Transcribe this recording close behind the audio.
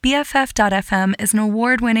BFF.FM is an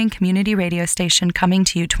award-winning community radio station coming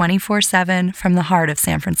to you 24/7 from the heart of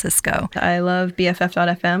San Francisco. I love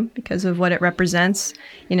BFF.FM because of what it represents,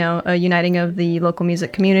 a uniting of the local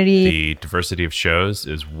music community. The diversity of shows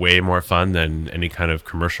is way more fun than any kind of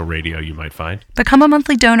commercial radio you might find. Become a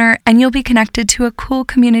monthly donor and you'll be connected to a cool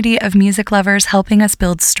community of music lovers helping us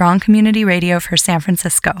build strong community radio for San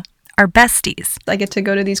Francisco. Our besties. I get to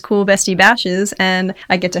go to these cool bestie bashes and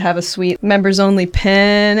I get to have a sweet members only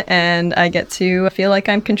pin and I get to feel like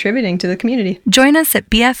I'm contributing to the community. Join us at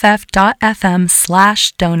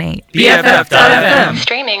bff.fm/donate. BFF.fm.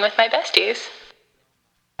 Streaming with my besties.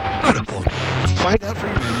 Find out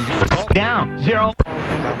from down 0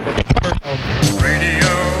 radio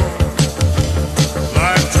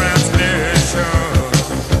live transmission.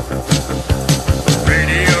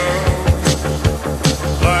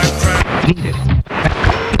 Needed.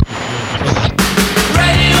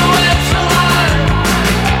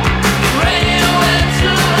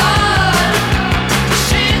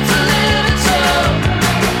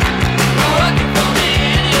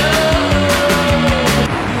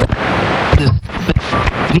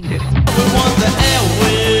 Needed. We want the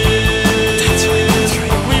airwaves. That's right, that's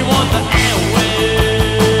right. We want the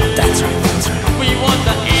airwaves. That's right, that's right. We want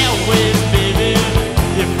the airwaves, baby.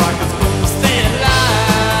 If rockets gonna stay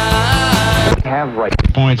alive. Have right.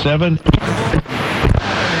 0.7.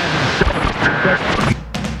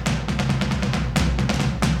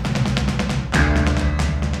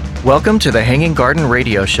 Welcome to the Hanging Garden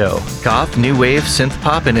Radio Show. Goth, new wave, synth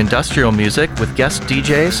pop, and industrial music with guest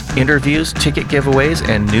DJs, interviews, ticket giveaways,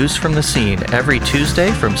 and news from the scene every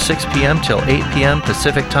Tuesday from 6 p.m. till 8 p.m.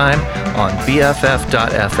 Pacific Time on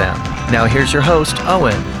BFF.FM. Now here's your host,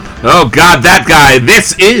 Owen. Oh God, that guy.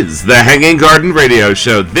 This is the Hanging Garden Radio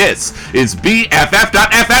Show. This is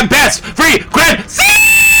BFF.FM Best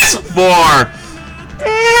Frequencies Forever.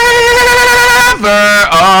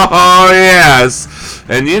 Oh yes.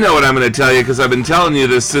 And you know what I'm going to tell you because I've been telling you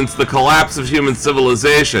this since the collapse of human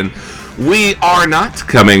civilization. We are not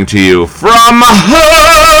coming to you from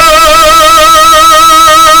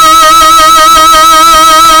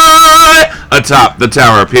high atop the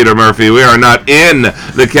tower, Peter Murphy. We are not in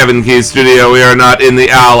the Kevin Key studio. We are not in the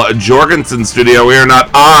Al Jorgensen studio. We are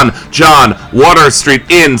not on John Water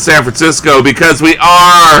Street in San Francisco because we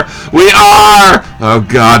are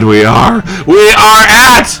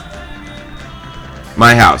at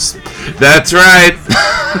my house. That's right.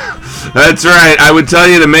 That's right. I would tell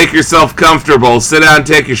you to make yourself comfortable. Sit down,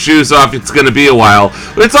 take your shoes off. It's going to be a while.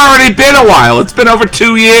 But it's already been a while. It's been over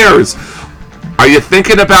 2 years. Are you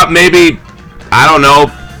thinking about maybe, I don't know,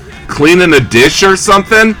 cleaning a dish or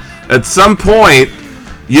something? At some point,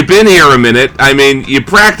 you've been here a minute. I mean, you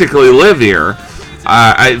practically live here.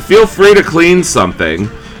 I feel free to clean something.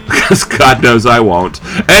 Because God knows I won't.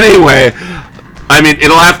 Anyway, I mean,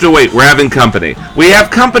 it'll have to wait. We're having company. We have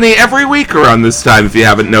company every week around this time, if you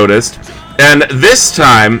haven't noticed. And this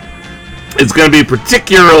time, it's going to be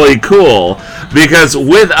particularly cool because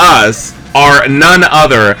with us are none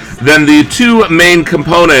other than the two main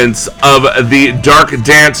components of the dark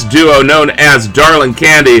dance duo known as Darling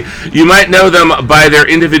Kandie. You might know them by their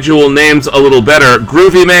individual names a little better,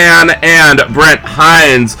 Groovie Mann and Brent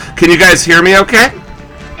Heinze. Can you guys hear me okay?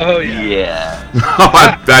 Oh, yeah. Oh,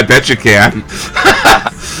 I bet you can.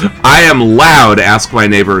 I am loud. Ask my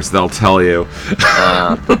neighbors, they'll tell you.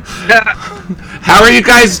 How are you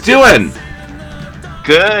guys doing?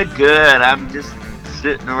 Good. I'm just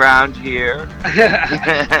sitting around here.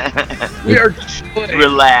 We are chilling.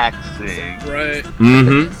 Relaxing. Right.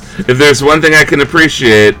 Mm-hmm. If there's one thing I can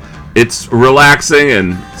appreciate, it's relaxing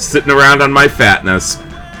and sitting around on my fatness.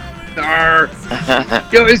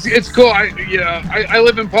 It's cool. I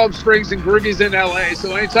live in Palm Springs and Groovie's in LA,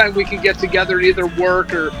 so anytime we can get together and either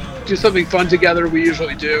work or do something fun together, we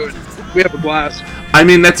usually do, and we have a blast. I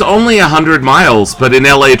mean, that's only 100 miles, but in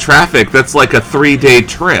LA traffic, that's like a 3-day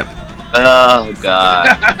trip. Oh,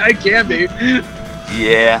 God. It can be.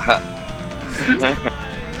 Yeah.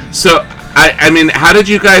 So, I mean, how did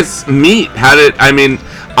you guys meet?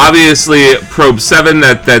 Obviously, Probe 7,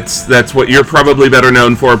 that's what you're probably better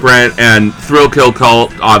known for, Brent, and Thrill Kill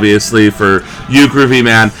Cult, obviously, for you, Groovie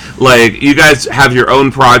Man. Like, you guys have your own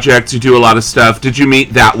projects, you do a lot of stuff. Did you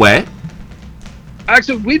meet that way?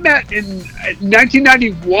 Actually, we met in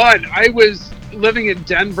 1991. I was living in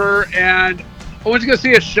Denver, and I went to go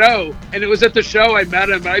see a show, and it was at the show I met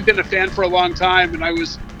him. I'd been a fan for a long time, and I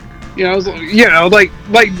was like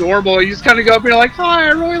normal. You just kind of go up and you're like, "Hi,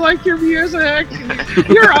 I really like your music.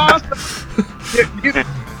 You're awesome."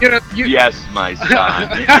 Yes, my son.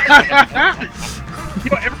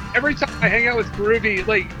 Every time I hang out with Groovie,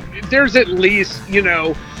 like, there's at least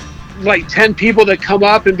like 10 people that come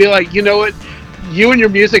up and be like, you know what, you and your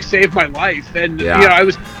music saved my life. And Yeah. you know, I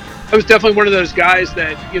was definitely one of those guys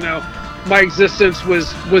that, you know, my existence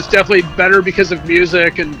was definitely better because of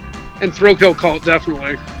music and Thrill Kill Cult,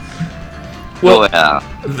 definitely. Well, yeah.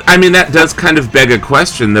 I mean, that does kind of beg a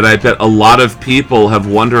question that I bet a lot of people have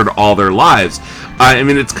wondered all their lives. I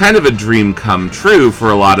mean, it's kind of a dream come true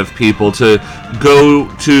for a lot of people to go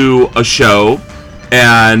to a show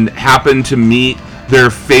and happen to meet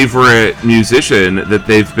their favorite musician that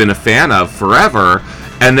they've been a fan of forever,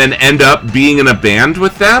 and then end up being in a band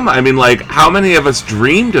with them. I mean, like, how many of us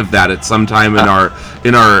dreamed of that at some time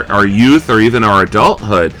in our youth or even our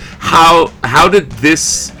adulthood? How did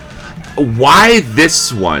this? Why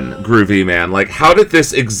this one, Groovie Man? Like, how did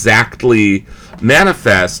this exactly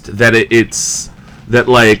manifest that it's that,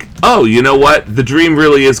 like, oh, you know what? The dream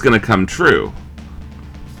really is going to come true.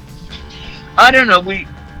 I don't know.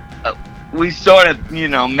 We sort of, you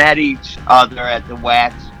know, met each other at the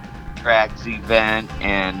Wax Tracks event,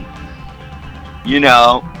 and, you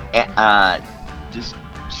know, just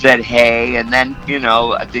said hey, and then, you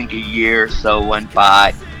know, I think a year or so went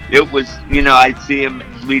by. It was, you know, I'd see him,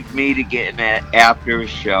 we'd meet again after a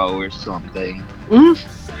show or something. Mm-hmm.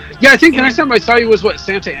 Yeah, I think the next time I saw you was, what,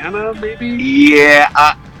 Santa Ana, maybe?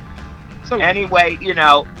 Yeah. Anyway, you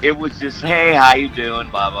know, it was just, hey, how you doing,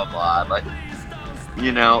 blah, blah, blah. But,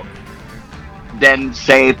 you know, then,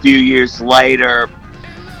 say, a few years later,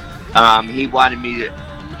 he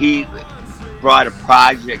brought a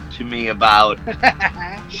project to me about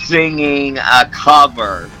singing a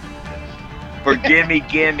cover for Gimme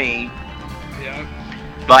Gimme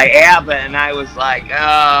by ABBA, and I was like,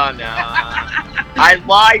 oh no. I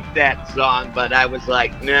liked that song, but I was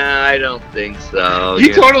like, no, I don't think so. He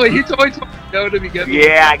totally told me no to begin with.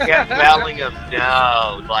 Yeah, I kept telling him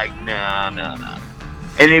no, like, no.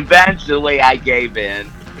 And eventually I gave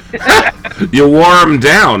in. You wore him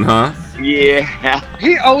down, huh? Yeah.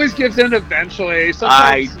 He always gives in eventually.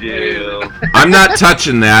 I do. I'm not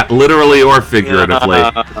touching that, literally or figuratively.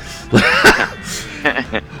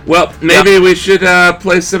 Well, maybe we should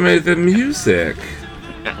play some of the music.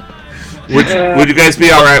 Would you guys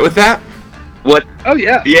be all right with that? What? Oh,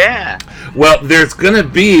 yeah. Yeah. Well, there's going to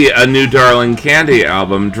be a new Darling Kandie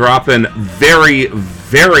album dropping very,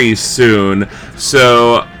 very soon.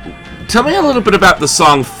 So tell me a little bit about the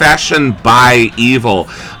song Fashioned by Evil.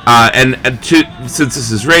 Since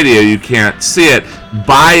this is radio, you can't see it.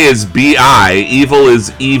 Bi is B-I, evil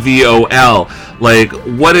is E-V-O-L. Like,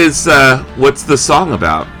 what's the song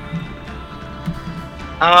about?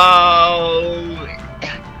 Oh,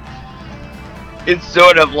 it's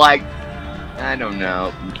sort of like, I don't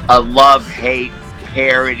know, a love-hate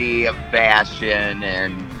parody of fashion,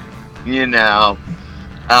 and, you know,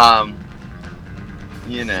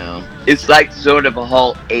 it's like sort of a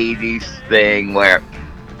whole 80s thing where,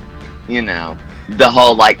 you know, the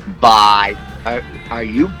whole, like, bi, are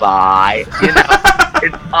you bi? You know,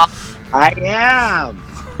 it's, I am.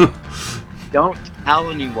 Don't tell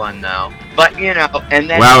anyone, though. But, you know, and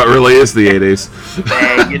then... Wow, it really is the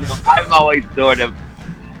 80s. You know, I'm always sort of...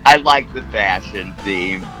 I like the fashion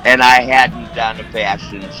theme, and I hadn't done a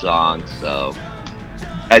fashion song, so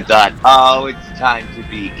I thought, oh, it's time to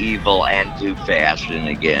be evil and do fashion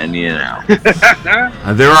again, you know.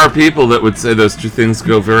 There are people that would say those two things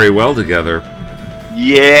go very well together.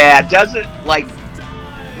 Yeah, doesn't, like,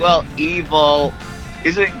 well, evil...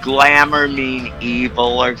 Isn't glamour mean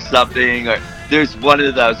evil or something? Or there's one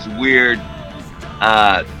of those weird,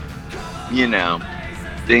 you know,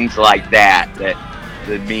 things like that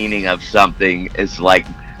the meaning of something is like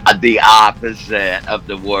the opposite of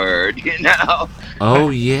the word, you know? Oh,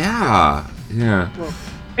 yeah. Yeah. Well,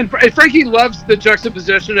 and Frankie loves the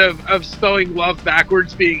juxtaposition of spelling love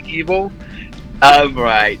backwards being evil. Oh,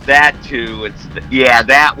 right. That, too.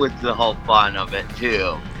 That was the whole fun of it,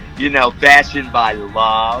 too. You know, fashioned by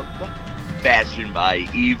love, fashioned by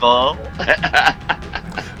evil.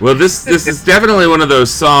 Well, this is definitely one of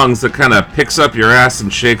those songs that kind of picks up your ass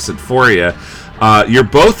and shakes it for you. You're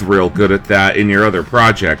both real good at that in your other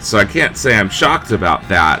projects, so I can't say I'm shocked about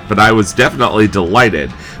that, but I was definitely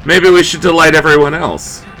delighted. Maybe we should delight everyone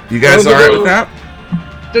else. You guys all right with that?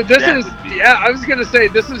 I was gonna say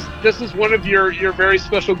this is one of your very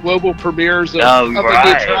special global premieres of a new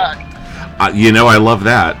track. You know I love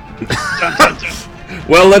that.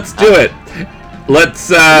 Well, let's do it.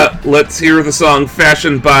 Let's hear the song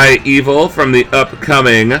 "Fashioned by Evil" from the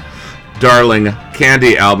upcoming Darling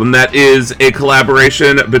Kandie album. That is a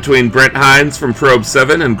collaboration between Brent Heinze from Probe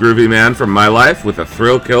 7 and Groovie Man from My Life with a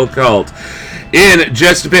Thrill Kill Cult. In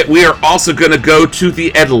just a bit, we are also going to go to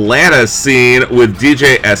the Atlanta scene with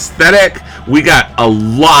DJ Aesthetic we got a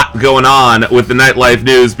lot going on with the nightlife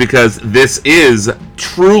news because this is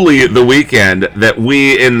truly the weekend that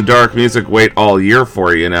we in the dark music wait all year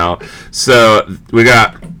for, you know. So we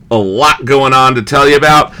got a lot going on to tell you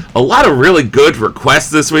about. A lot of really good requests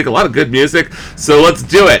this week, a lot of good music. So let's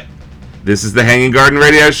do it. This is the Hanging Garden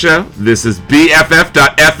Radio Show. This is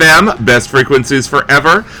BFF.FM, best frequencies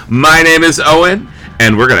forever. My name is Owen,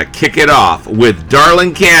 and we're going to kick it off with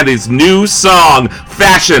Darling Kandie's new song,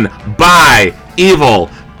 Fashion by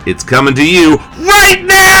Evil. It's coming to you right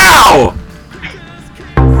now!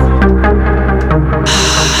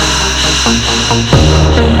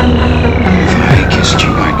 If I kissed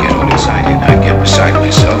you, I'd get all excited. I'd get beside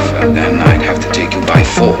myself, and then I'd have to take you by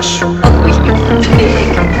force.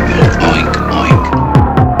 Oink, oink.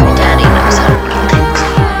 Daddy knows how to work things.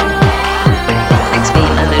 Makes me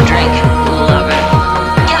another drink. Love it.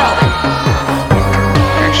 Yo!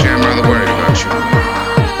 Actually, I'm rather worried about you.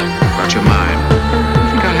 About your mind. I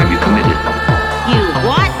think I'll have you committed. You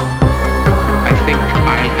what? I think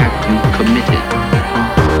I have you committed.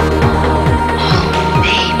 Oh,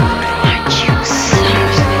 babe, aren't you so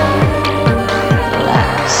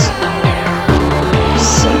relax?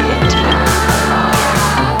 Say it.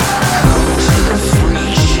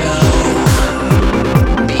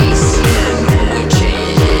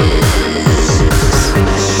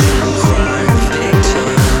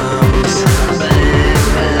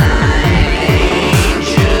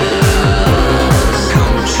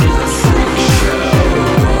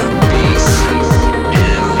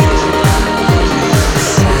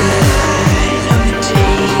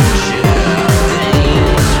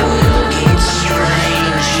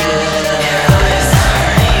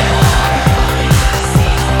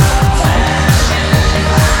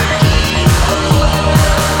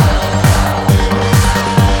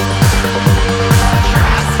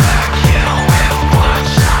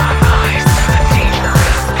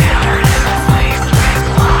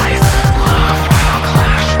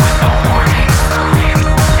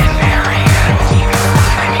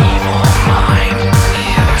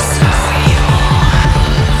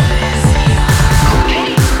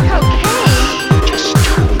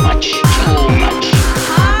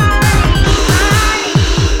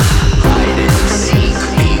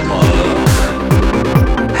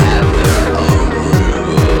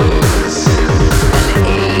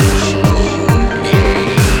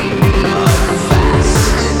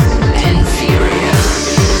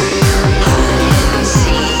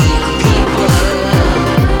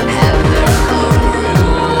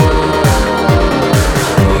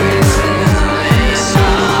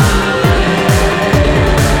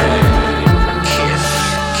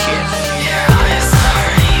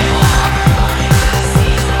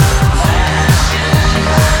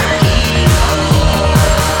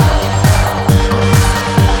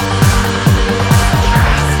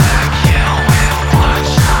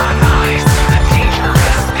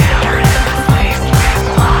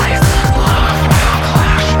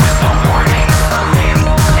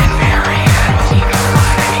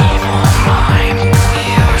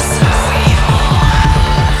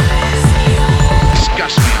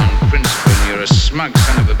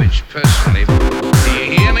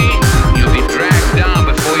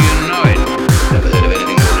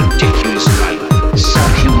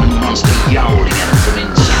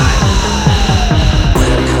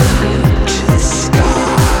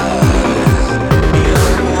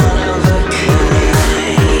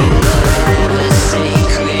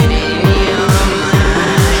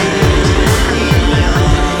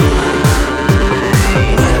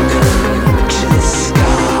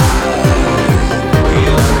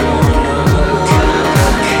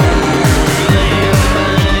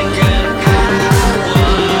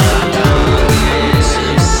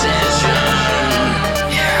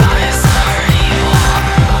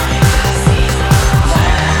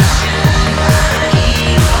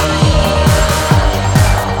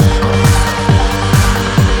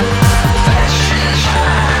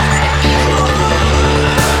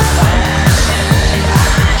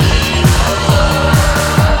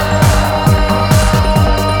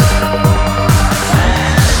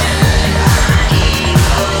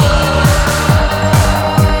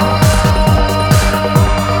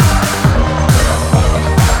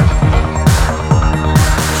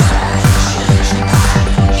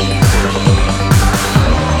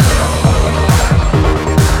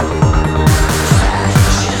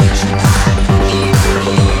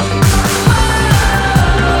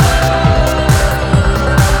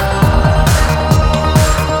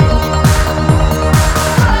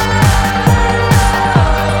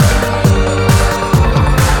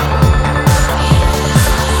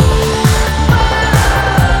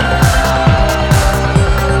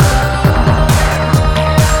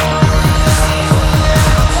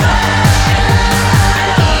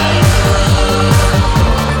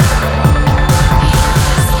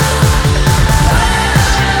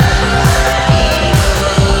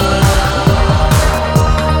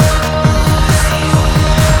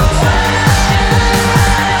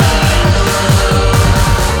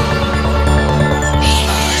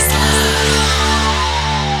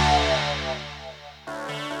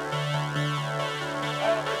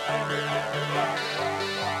 You've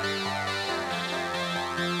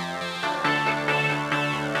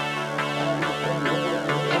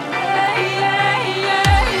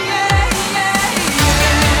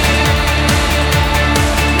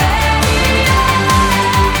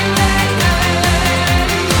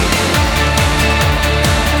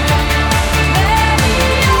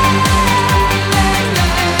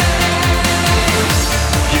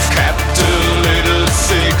kept a little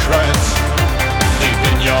secret deep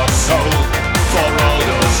in your soul for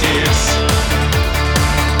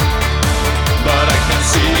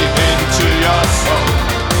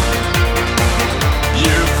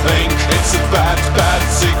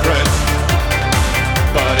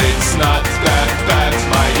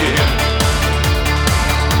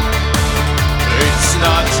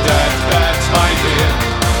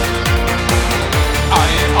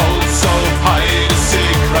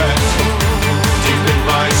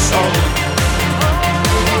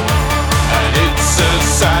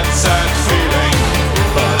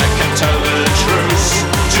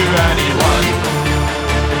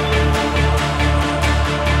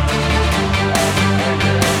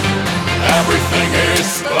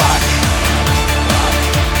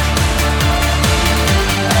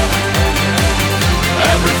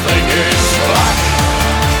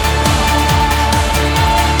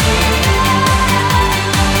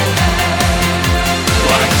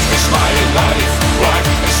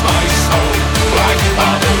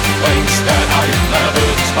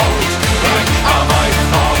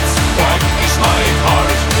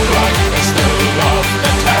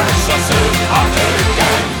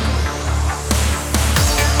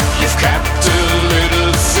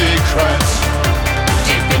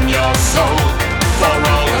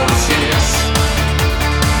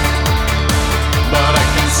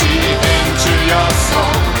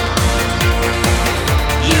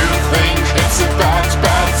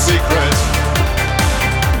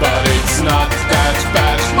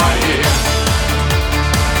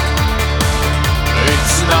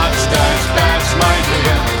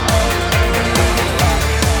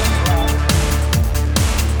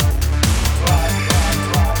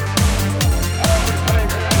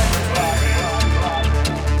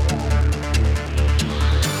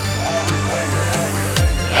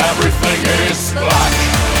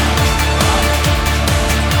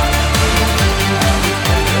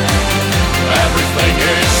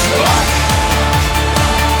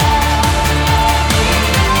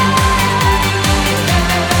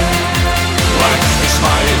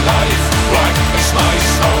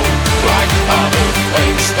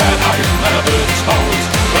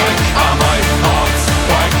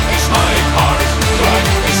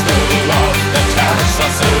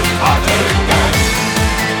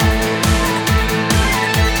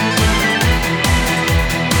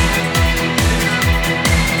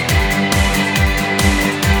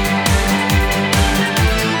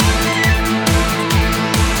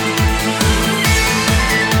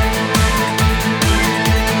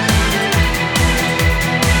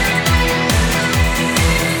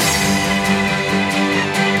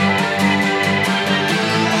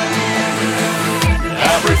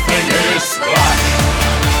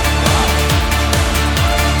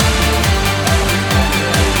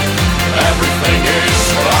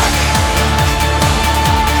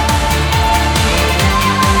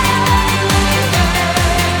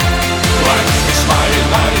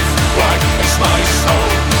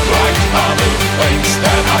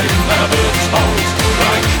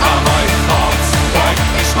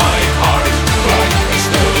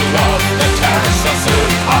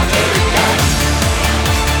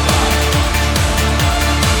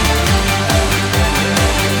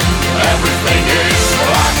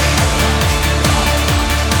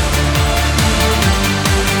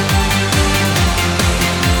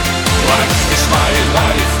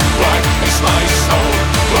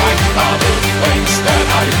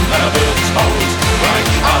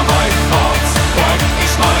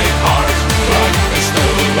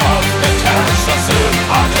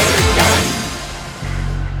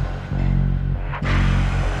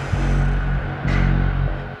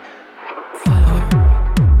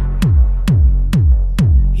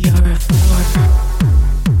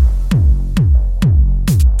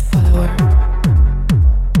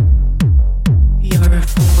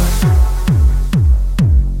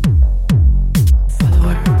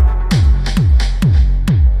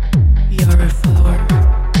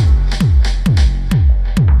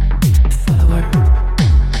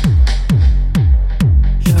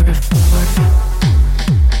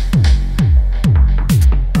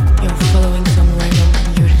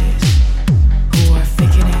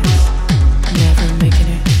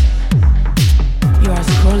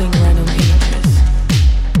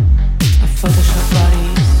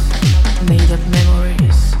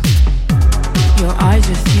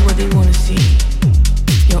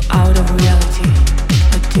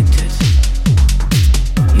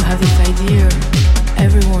here,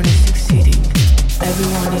 everyone is succeeding.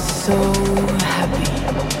 Everyone is so happy.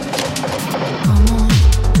 Come on,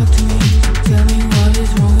 talk to me. Tell me what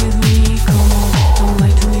is wrong with me. Come on, don't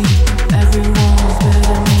lie to me. Everyone's better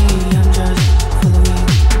than me. I'm just following.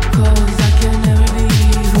 'Cause I can never be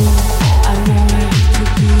who I wanted to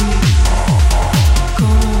be.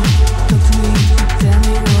 Come on, talk to me. Tell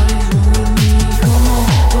me what is wrong with me. Come on,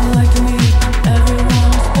 don't lie to me.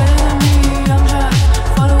 Everyone's better than me. I'm just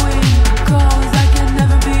following. 'Cause I can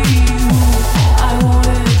never be who I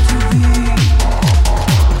wanted to be.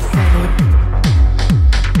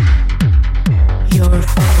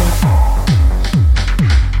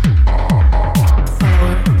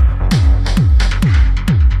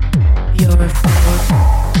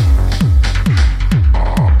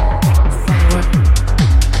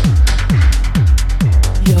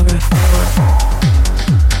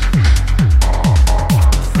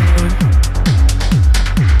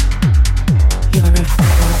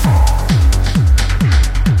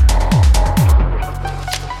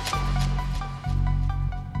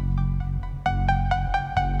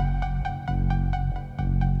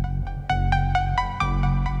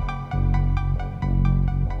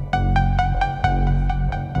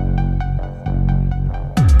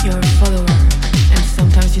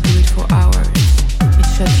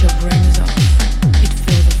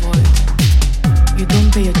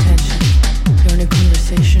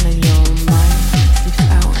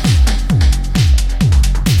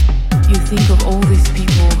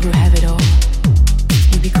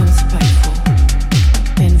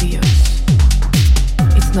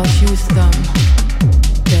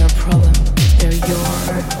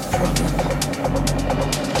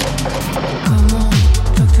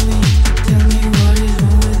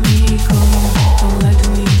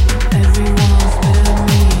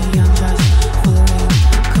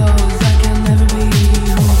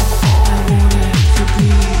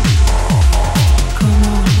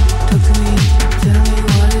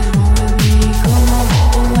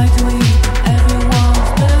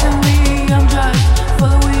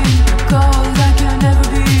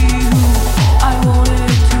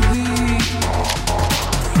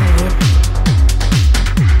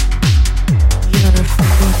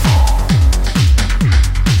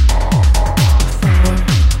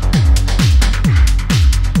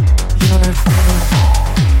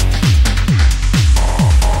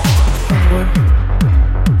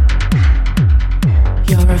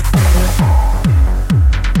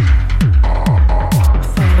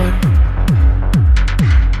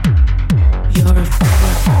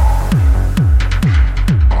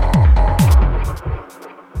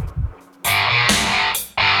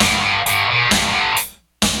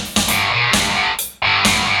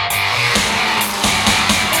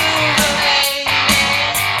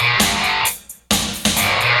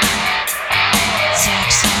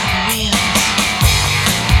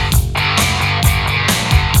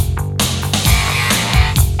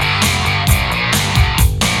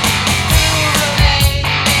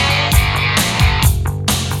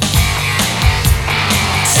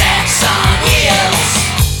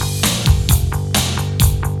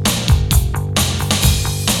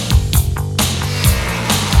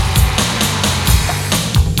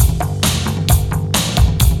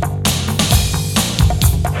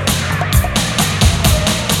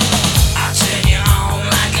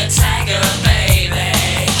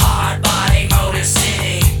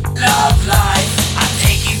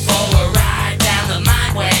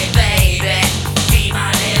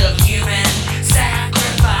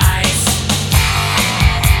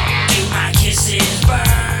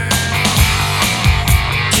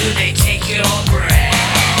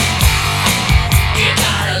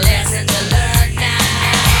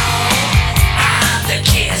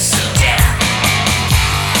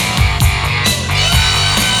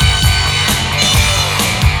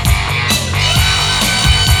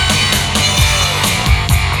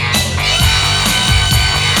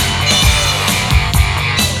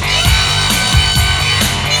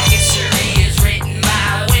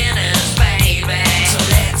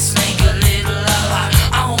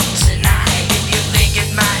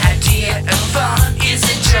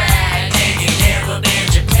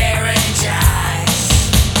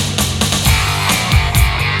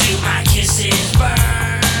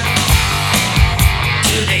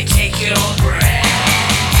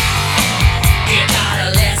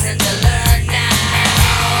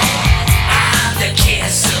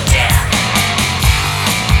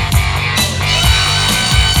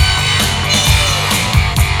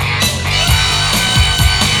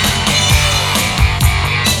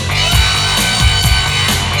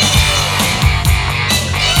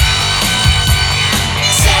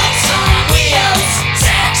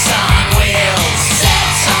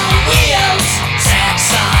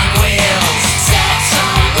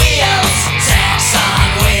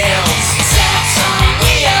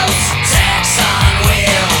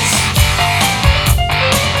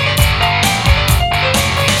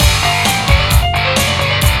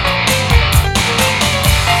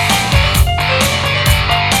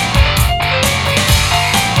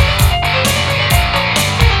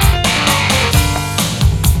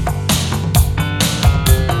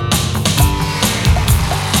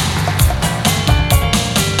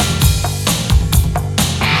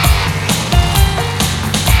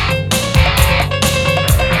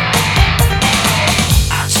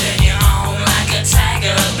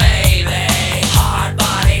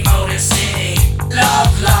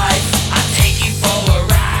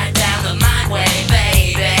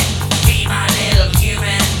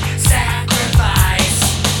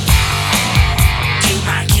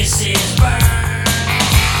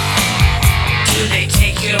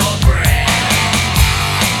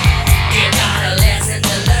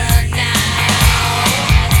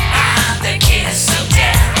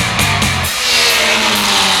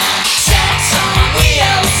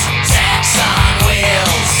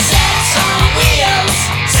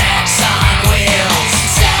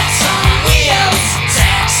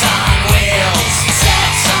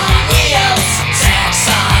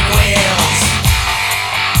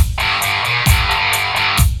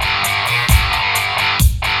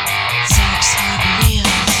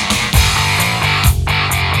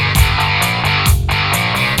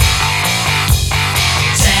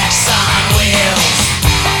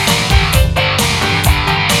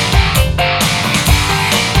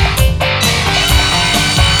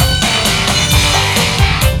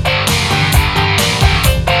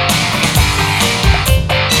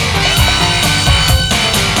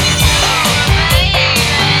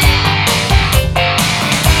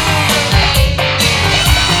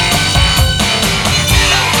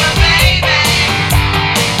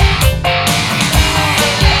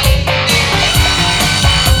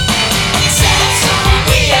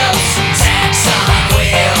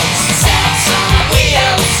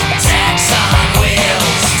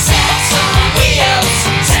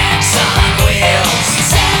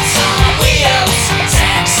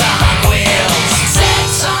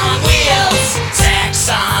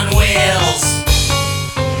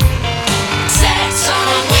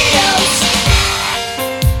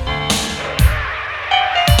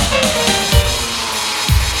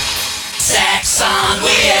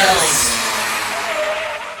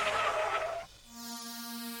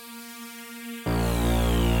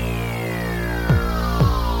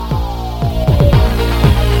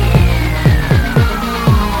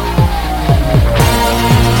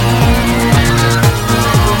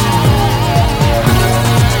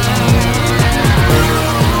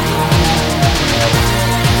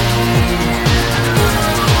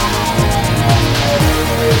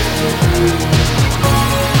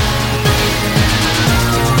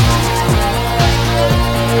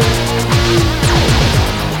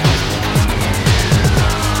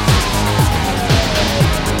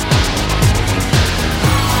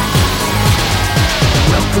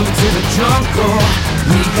 jungle.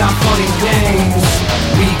 We got funny games.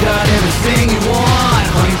 We got everything you want.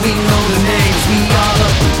 Honey, we know the names. We are the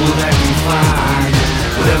people that can find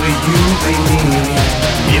whatever you may need.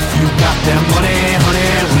 If you got that money, honey,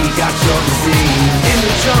 we got your disease. In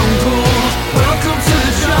the jungle, welcome to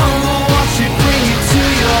the jungle. Watch it bring you to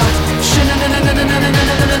your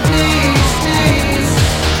knees.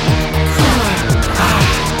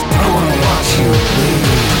 I wanna watch you bleed.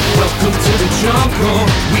 Welcome to the jungle.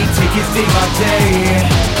 We take it day by day.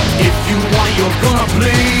 If you want, you're gonna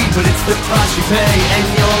bleed, but it's the price you pay. And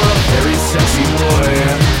you're a very sexy boy.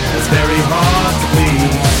 It's very hard to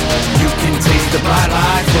please. You can taste the bright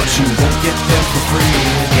light, but you won't get them for free.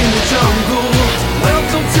 In the jungle,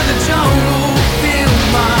 welcome to the jungle. Feel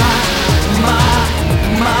my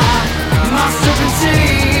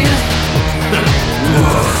serpentine.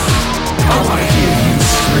 I wanna hear you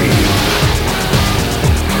scream.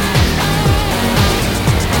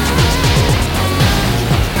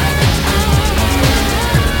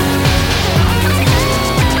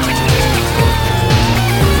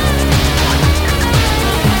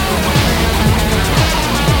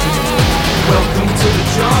 Welcome to the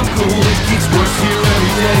jungle, it gets worse here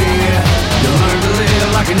every day. You learn to live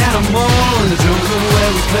like an animal in the jungle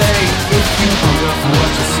where we play. If you hunger for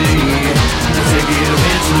what you see, you take it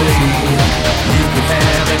eventually. You can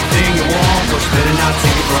have everything you want, but you better not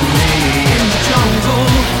take it from me. In the jungle,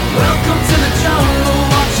 welcome to the jungle.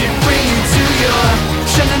 Watch it bring you to your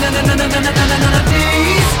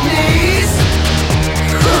knees.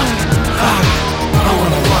 I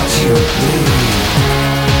wanna watch you bleed.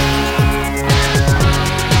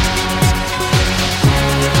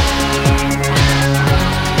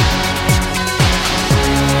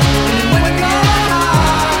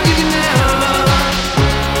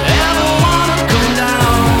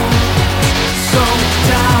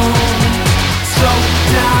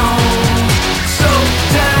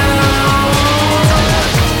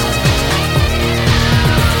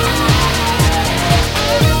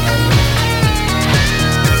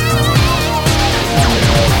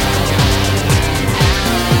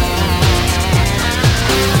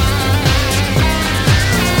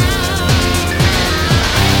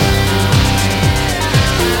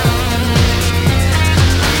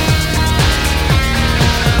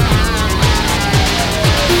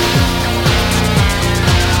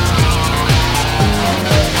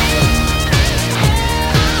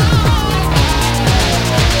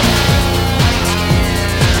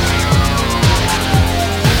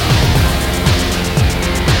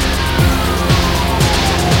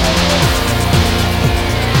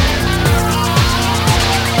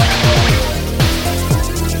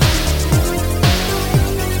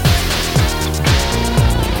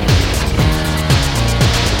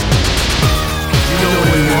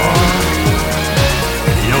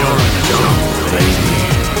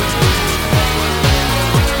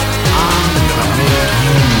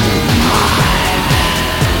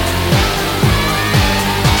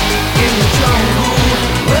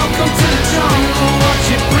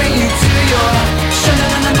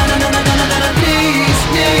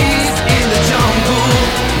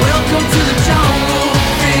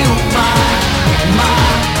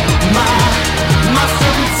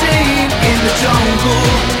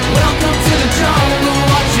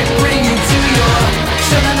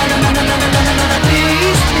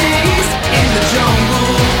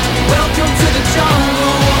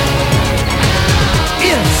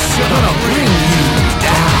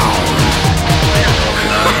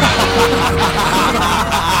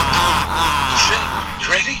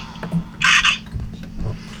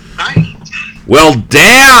 Well,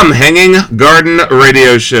 damn! Hanging Garden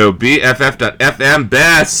Radio Show, BFF.FM,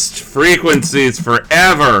 best frequencies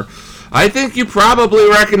forever. I think you probably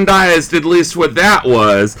recognized at least what that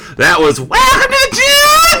was. That was Welcome to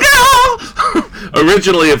Jungle!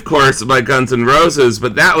 Originally, of course, by Guns N' Roses,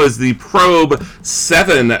 but that was the Probe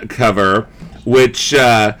 7 cover, which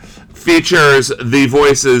features the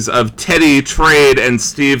voices of Teddy Trade and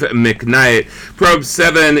Steve McKnight. Probe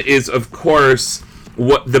 7 is, of course,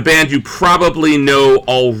 the band you probably know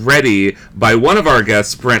already by one of our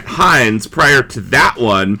guests, Brent Heinze. Prior to that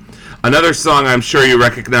one, another song I'm sure you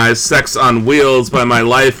recognize, Sex on Wheels by My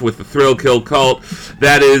Life with the Thrill Kill Cult.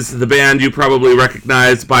 That is the band you probably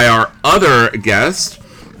recognize by our other guest,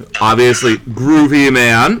 obviously Groovie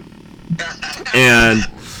Mann. And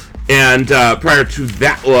prior to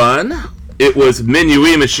that one, it was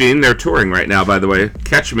Minuit Machine. They're touring right now, by the way.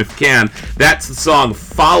 Catch them if you can. That's the song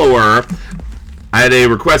Follower. I had a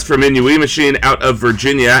request from Inui Machine out of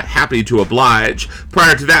Virginia, Happy to Oblige.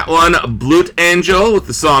 Prior to that one, Blute Angel with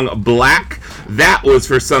the song Black. That was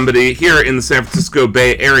for somebody here in the San Francisco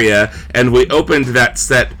Bay Area, and we opened that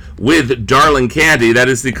set with Darling Kandie. That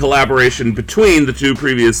is the collaboration between the two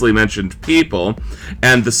previously mentioned people.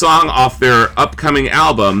 And the song off their upcoming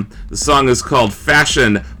album, the song is called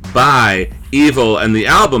Fashion by Evil, and the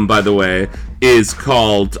album, by the way, is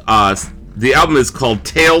called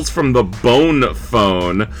Tales from the Bone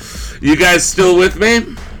Phone. You guys still with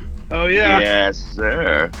me? Oh yeah. Yes,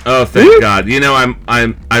 sir. Oh, thank God. You know,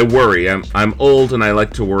 I worry. I'm old and I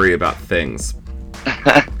like to worry about things.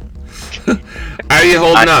 How are you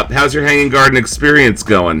holding up? How's your hanging garden experience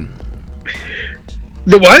going?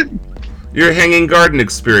 The what? Your hanging garden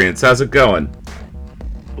experience. How's it going?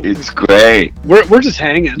 It's great. We're just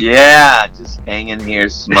hanging. Yeah, just hanging here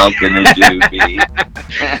smoking a doobie.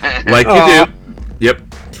 Like you do. Yep.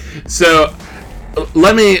 So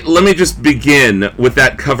let me just begin with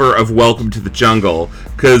that cover of Welcome to the Jungle,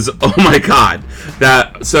 because oh my God,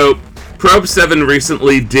 Probe 7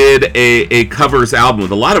 recently did a covers album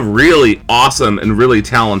with a lot of really awesome and really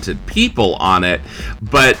talented people on it,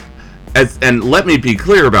 but and let me be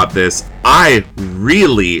clear about this, I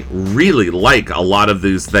really, really like a lot of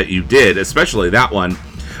these that you did, especially that one.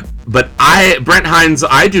 But Brent Heinze,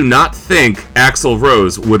 I do not think Axl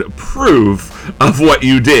Rose would approve of what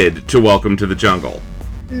you did to Welcome to the Jungle.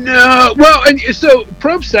 No, well, and so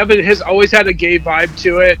Probe 7 has always had a gay vibe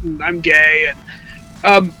to it, and I'm gay,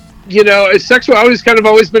 and sexuality has kind of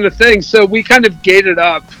always been a thing, so we kind of gated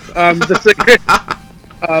up.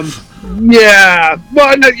 Yeah,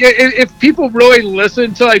 well, no, if people really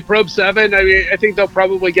listen to like Probe 7, I mean, I think they'll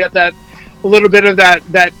probably get that a little bit of that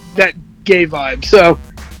gay vibe. So,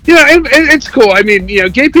 it's cool. I mean,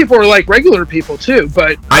 gay people are like regular people too.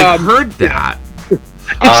 But I've heard that.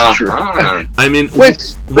 It's true. I mean,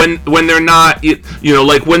 when they're not,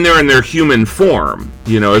 like when they're in their human form,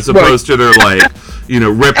 as opposed to their like,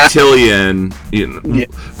 reptilian, Yeah.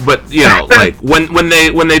 But like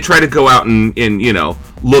when they try to go out and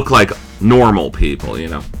look like normal people,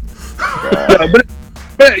 Yeah, but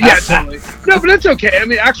yeah, totally. No, but it's okay. I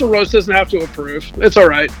mean, Axl Rose doesn't have to approve. It's all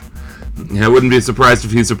right. I wouldn't be surprised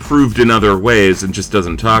if he's approved in other ways and just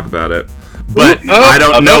doesn't talk about it. But I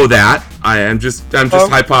don't know that. I'm just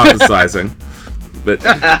hypothesizing. But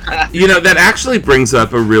that actually brings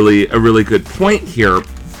up a really good point here,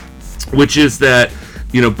 which is that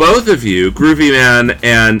both of you, Groovie Mann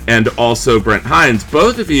and also Brent Heinze,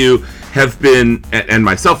 both of you have been, and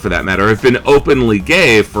myself for that matter, have been openly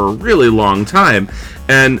gay for a really long time,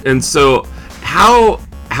 and so how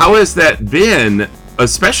has that been?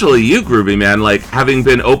 Especially you, Groovie Mann, like having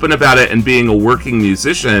been open about it and being a working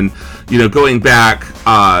musician, going back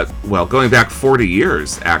 40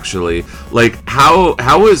 years actually. Like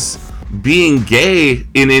how was being gay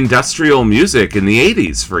in industrial music in the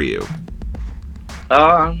 80s for you?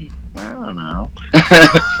 I don't know.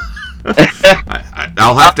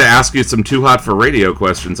 I'll have to ask you some Too Hot for Radio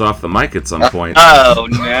questions off the mic at some point. Oh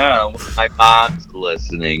no, my mom's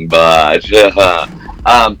listening, but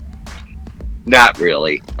not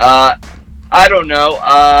really. I don't know.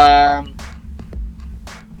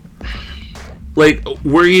 Like,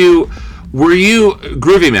 were you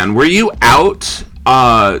Groovie Mann? Were you out?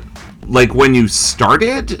 Like when you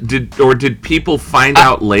started? Did people find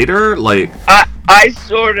out later? Like, I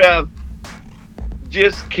sort of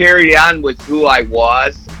just carried on with who I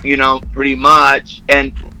was, pretty much,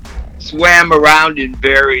 and swam around in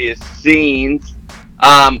various scenes.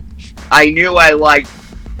 I knew I liked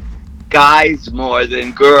guys more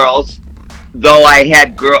than girls, though I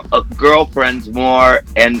had girlfriends more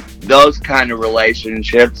and those kind of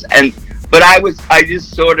relationships. But I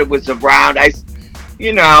just sort of was around.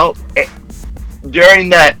 During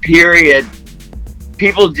that period,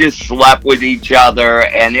 people just slept with each other,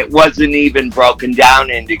 and it wasn't even broken down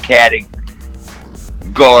into categories,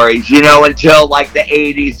 until like the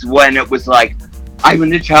 80s, when it was like, I'm going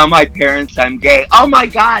to tell my parents I'm gay. Oh my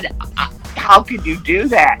God, how could you do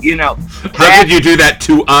that? How could you do that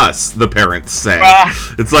to us, the parents say.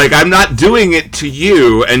 It's like, I'm not doing it to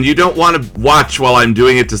you, and you don't want to watch while I'm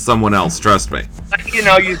doing it to someone else, trust me. You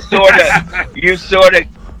sort of,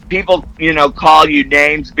 people, call you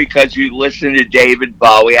names because you listen to David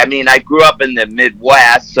Bowie. I mean, I grew up in the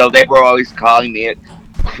Midwest, so they were always calling me a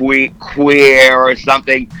queer or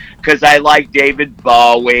something because I like David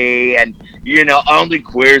Bowie, and only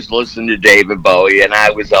queers listen to David Bowie, and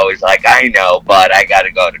I was always like, I know, but I got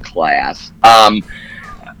to go to class.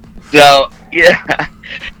 So yeah,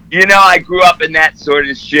 I grew up in that sort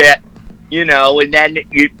of shit, and then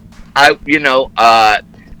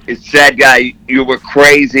it said you were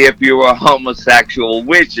crazy if you were homosexual,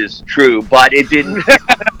 which is true, but it didn't.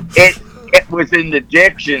 it was in the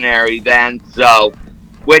dictionary then. So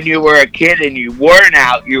when you were a kid and you weren't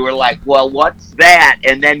out, you were like, well, what's that?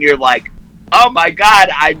 And then you're like, oh my God,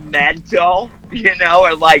 I'm mental,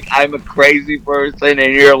 or like I'm a crazy person,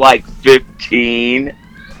 and you're like 15,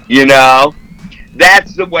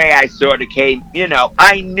 That's the way I sort of came,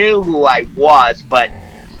 I knew who I was, but,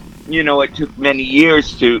 it took many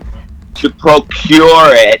years to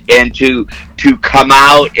procure it and to come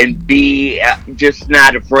out and be just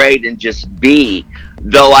not afraid and just be,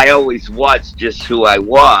 though I always was just who I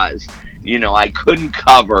was. I couldn't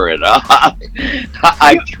cover it up.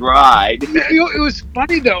 I tried. It was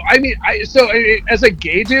funny though. I mean, as a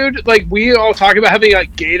gay dude, like we all talk about having a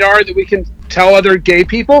gaydar that we can tell other gay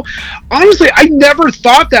people. Honestly, I never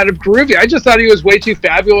thought that of Groovie. I just thought he was way too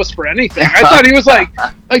fabulous for anything. I thought he was like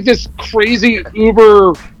this crazy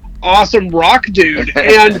uber awesome rock dude,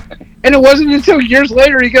 and it wasn't until years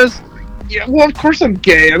later he goes, yeah, well, of course I'm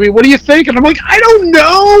gay. I mean, what do you think? And I'm like, I don't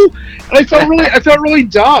know. And I felt really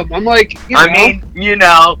dumb. I'm like, you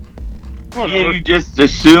just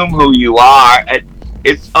assume who you are.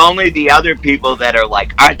 It's only the other people that are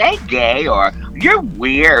like, are they gay, or you're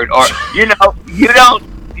weird, or you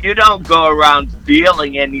don't go around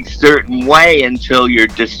feeling any certain way until you're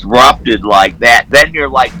disrupted like that. Then you're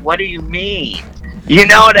like, what do you mean? You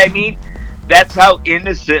know what I mean? That's how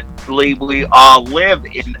innocently we all live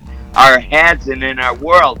in our heads and in our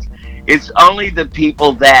worlds. It's only the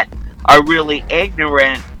people that are really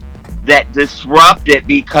ignorant that disrupt it,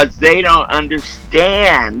 because they don't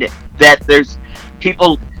understand that there's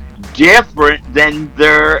people different than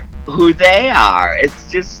who they are. It's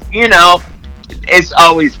just, it's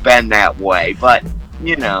always been that way, but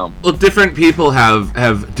well, different people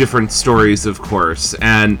have different stories, of course,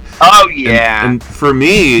 and and for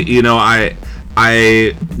me,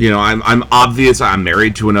 I'm obvious. I'm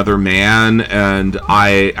married to another man, and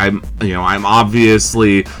I'm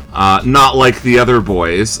obviously not like the other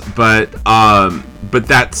boys. But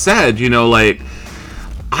that said,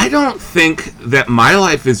 I don't think that my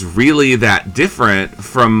life is really that different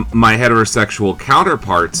from my heterosexual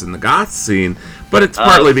counterparts in the goth scene. But it's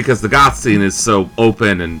partly because the goth scene is so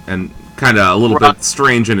open and kind of a little bit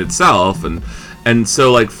strange in itself, and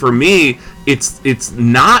so like for me, it's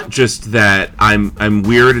not just that I'm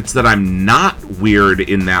weird, it's that I'm not weird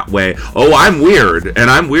in that way. Oh, I'm weird, and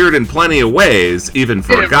I'm weird in plenty of ways, even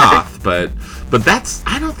for a goth, but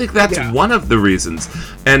I don't think that's one of the reasons.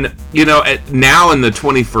 And now in the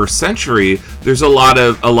 21st century, there's a lot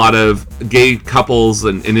of gay couples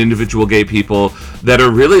and individual gay people that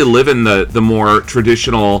are really living the more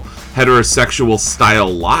traditional heterosexual style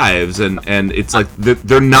lives, and it's like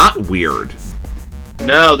they're not weird.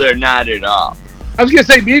 No, they're not at all. I was gonna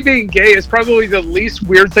say, me being gay is probably the least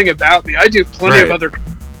weird thing about me. I do plenty of other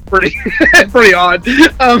pretty odd.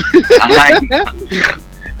 It's kind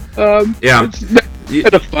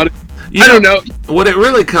of funny. I don't know. What it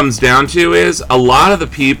really comes down to is a lot of the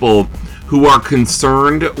people who are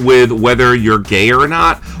concerned with whether you're gay or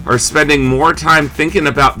not are spending more time thinking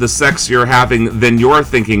about the sex you're having than you're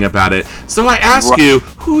thinking about it. So I ask you,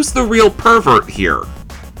 who's the real pervert here?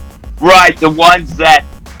 Right, the ones that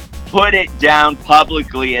put it down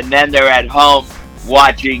publicly and then they're at home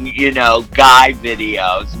watching, guy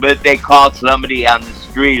videos, but they call somebody on the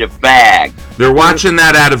street a fag. They're watching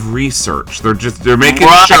that out of research. They're making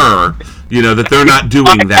sure, that they're not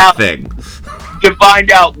doing that thing. To find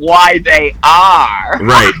out why they are.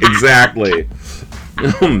 Right, exactly.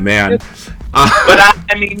 Oh man. But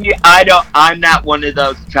I'm not one of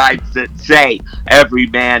those types that say every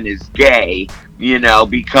man is gay,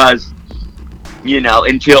 because,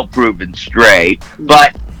 until proven straight.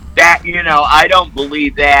 But that, I don't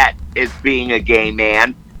believe that as being a gay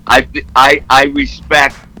man. I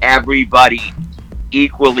respect everybody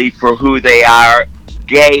equally for who they are,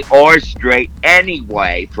 gay or straight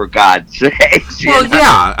anyway, for God's sakes. Well,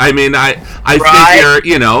 yeah. I mean, I figure,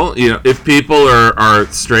 if people are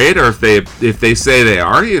straight, or if they say they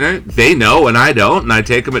are, they know and I don't, and I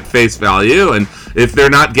take them at face value. And if they're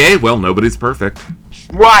not gay, well, nobody's perfect.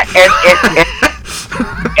 Right, and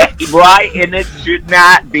right, and it should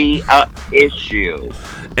not be an issue.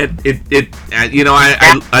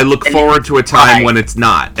 I look forward to a time when it's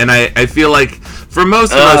not, and I feel like for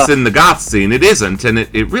most of us in the goth scene, it isn't, and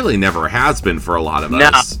it really never has been for a lot of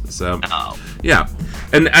us. So, yeah,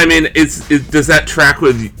 and I mean, does that track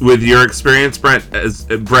with your experience, Brent,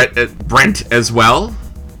 as well?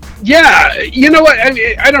 Yeah, you know what? I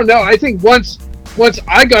mean, I don't know. I think once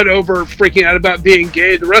I got over freaking out about being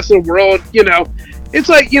gay, the rest of the world, it's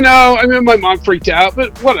like, I mean, my mom freaked out,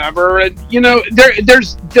 but whatever. And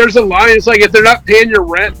there's a line. It's like, if they're not paying your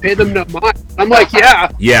rent, pay them no mind. I'm like, yeah,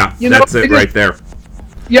 Yeah, that's it right there.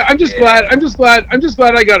 Yeah, I'm just glad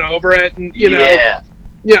I got over it, and Yeah.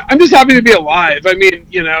 yeah, I'm just happy to be alive. I mean,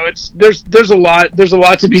 there's a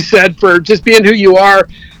lot to be said for just being who you are.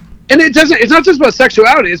 And it's not just about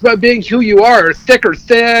sexuality, it's about being who you are, thick or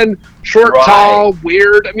thin, short, Right. tall,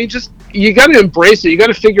 weird. I mean, just, you got to embrace it. You got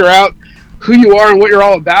to figure out who you are and what you're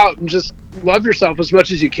all about, and just love yourself as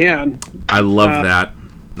much as you can. I love that.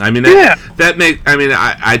 I mean,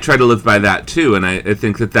 I try to live by that too, and I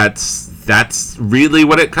think that's really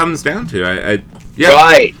what it comes down to. Right.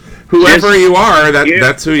 Whoever you are,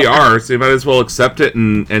 that's who you are. So you might as well accept it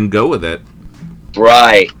and go with it.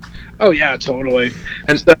 Right. Oh yeah, totally.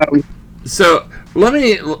 And so let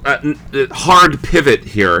me hard pivot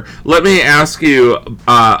here. Let me ask you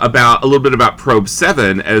about a little bit about Probe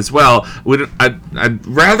 7 as well. I'd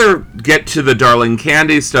rather get to the Darling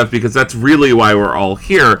Kandie stuff because that's really why we're all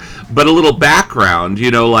here. But a little background,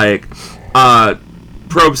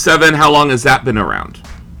 Probe 7. How long has that been around?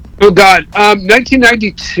 Oh God,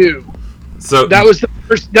 1992. So that was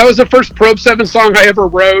the first Probe 7 song I ever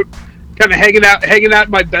wrote. Kind of hanging out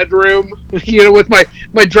in my bedroom, with my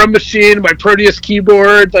drum machine, my Proteus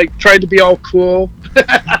keyboard, like trying to be all cool.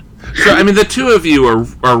 So I mean, the two of you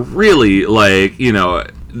are really like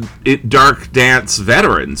dark dance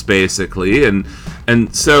veterans, basically, and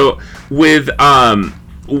so with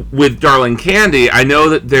Darling Kandie, I know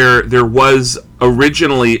that there was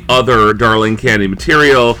originally other Darling Kandie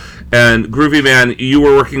material. And Groovie Man, you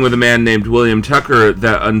were working with a man named William Tucker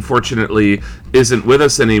that unfortunately isn't with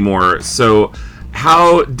us anymore. So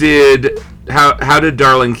how did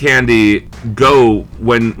Darling Kandie go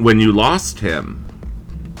when you lost him?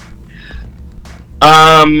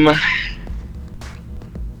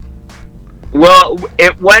 Well,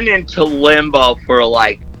 it went into limbo for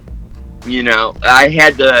I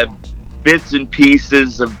had the bits and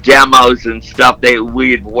pieces of demos and stuff that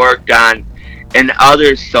we had worked on, and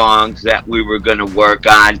other songs that we were going to work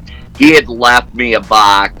on. He had left me a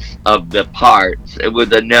box of the parts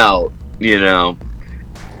with a note,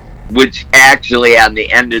 which actually on the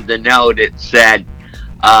end of the note it said,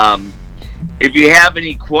 if you have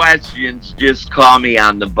any questions, just call me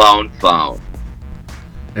on the bone phone.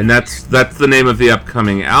 And that's the name of the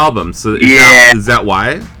upcoming album. So is that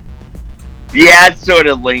why? Yeah, it's sort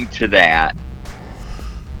of linked to that.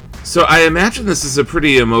 So I imagine this is a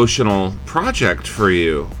pretty emotional project for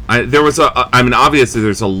you. Obviously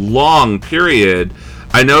there's a long period.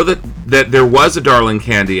 I know that there was a Darling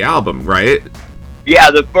Kandie album, right?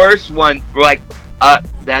 Yeah, the first one,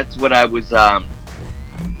 that's what I was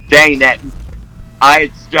saying, that I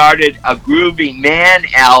had started a Groovie Mann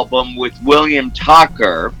album with William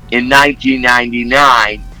Tucker in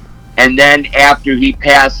 1999, and then after he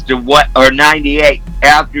passed away, or 98,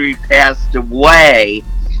 after he passed away,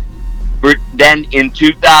 then in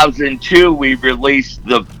 2002 we released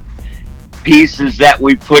the pieces that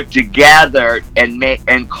we put together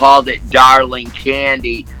and called it Darling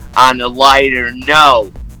Kandie on a lighter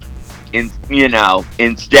note,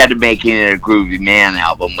 instead of making it a Groovie Mann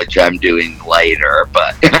album, which I'm doing later.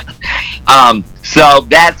 But so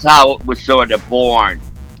that's how it was sort of born.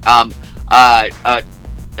 A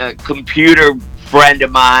computer friend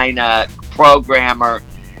of mine, a programmer,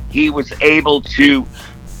 he was able to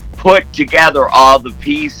put together all the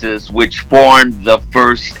pieces which formed the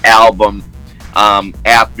first album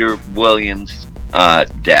after William's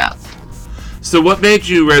death. So what made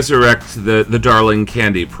you resurrect the Darling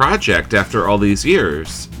Kandie project after all these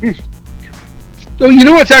years? So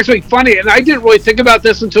what's actually funny, and I didn't really think about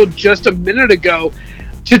this until just a minute ago.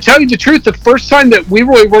 To tell you the truth, the first time that we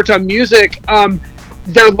really worked on music,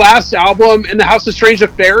 their last album, In the House of Strange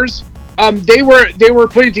Affairs, they were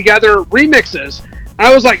putting together remixes.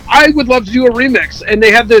 I was like, I would love to do a remix, and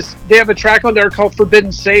they have a track on there called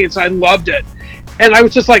Forbidden Saints. I loved it, and I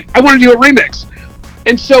was just like, I want to do a remix.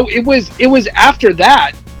 And so it was after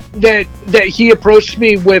that he approached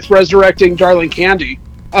me with resurrecting Darling Kandie.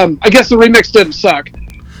 I guess the remix didn't suck.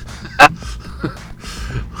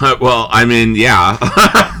 Well, I mean, yeah.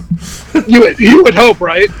 you would hope,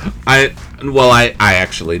 right? I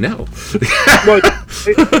actually know.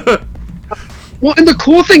 Well, and the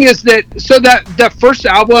cool thing is that first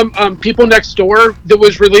album, People Next Door, that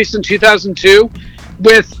was released in 2002,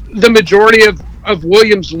 with the majority of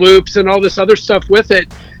Williams loops and all this other stuff with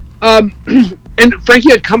it, and Frankie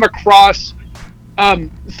had come across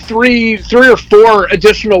three or four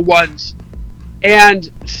additional ones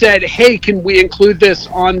and said, hey, can we include this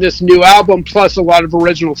on this new album plus a lot of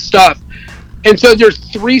original stuff? And so there's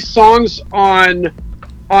 3 songs on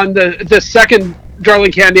the second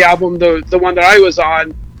Darling Kandie album, the one that I was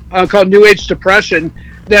on, called New Age Depression,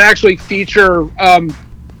 that actually feature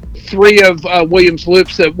 3 of Williams'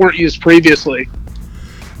 loops that weren't used previously.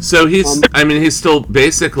 So he's still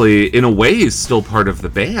basically, in a way, he's still part of the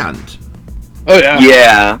band. Oh yeah.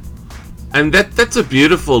 Yeah. And that's a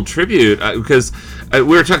beautiful tribute, because we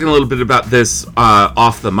were talking a little bit about this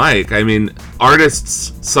off the mic. I mean,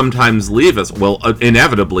 artists sometimes leave us. Well,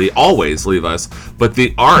 inevitably, always leave us. But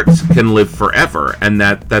the art can live forever, and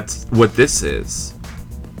that's what this is.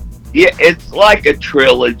 Yeah, it's like a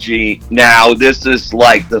trilogy now. This is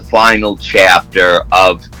like the final chapter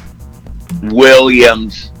of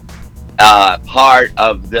Williams' part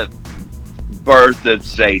of the birth of,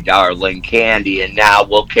 say, Darling Kandie, and now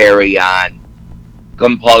we'll carry on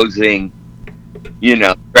composing,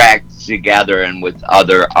 tracks together and with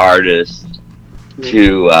other artists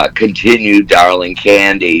to continue Darling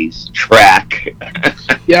Kandie's track.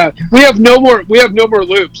 Yeah, we have no more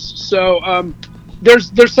loops. So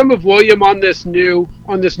there's some of William on this new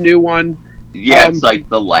one. Yeah, it's like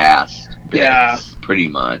the last bits, yeah, pretty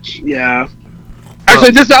much. Yeah.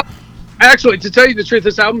 Actually, to tell you the truth,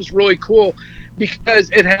 this album's really cool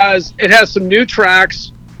because it has some new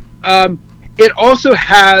tracks. It also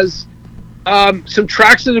has some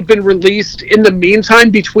tracks that have been released in the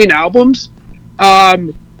meantime between albums.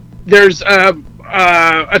 There's a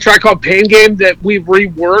track called Pain Game that we've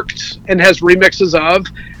reworked and has remixes of.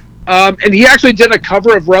 And he actually did a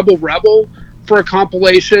cover of Rebel Rebel for a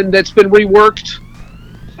compilation that's been reworked.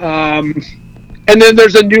 And then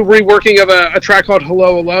there's a new reworking of a track called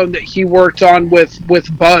Hello Alone that he worked on with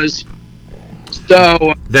Buzz.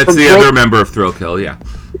 So that's the other member of Thrill Kill, yeah.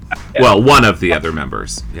 Well, one of the other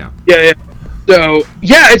members, yeah. Yeah. So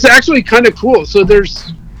it's actually kind of cool. So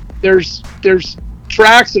there's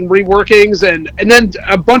tracks and reworkings and then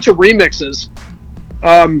a bunch of remixes.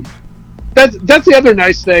 That's the other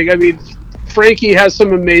nice thing. I mean, Frankie has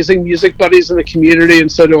some amazing music buddies in the community,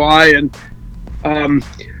 and so do I. And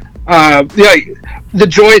the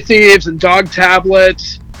Joy Thieves and Dog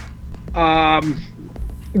Tablets.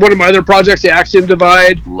 One of my other projects, the Axiom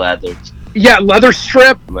Divide. Leather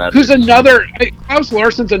Strip. Who's another? Klaus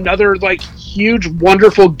Larson's another like huge,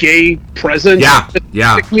 wonderful gay presence.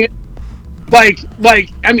 Yeah. Like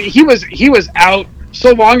I mean, he was out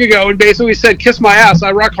so long ago and basically said, "Kiss my ass.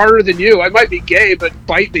 I rock harder than you. I might be gay, but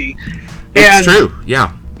bite me." It's true.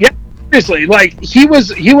 Yeah. Yeah. Seriously, like he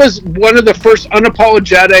was one of the first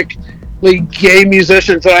unapologetically gay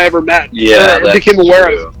musicians that I ever met. Yeah, or became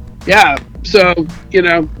aware of. Yeah. So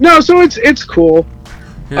so it's cool.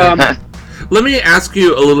 Yeah. Let me ask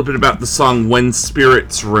you a little bit about the song "When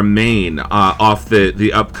Spirits Remain" off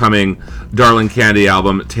the upcoming Darling Kandie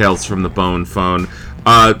album, "Tales from the Bone Phone."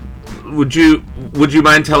 Would you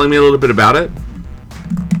mind telling me a little bit about it?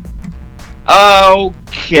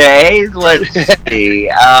 Okay, let's see.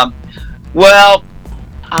 Well,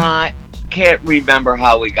 I can't remember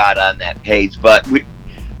how we got on that page, but we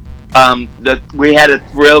had a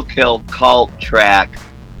Thrill Kill cult track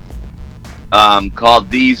called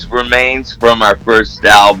 "These Remains" from our first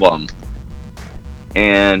album,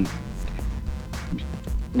 and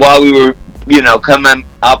while we were coming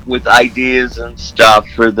up with ideas and stuff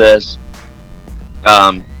for this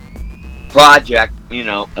project,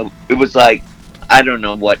 it was like, I don't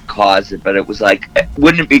know what caused it, but it was like,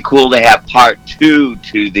 wouldn't it be cool to have part 2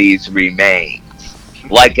 to These Remains,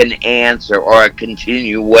 like an answer or a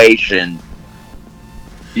continuation?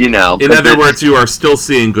 In other words, you are still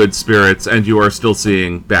seeing good spirits and you are still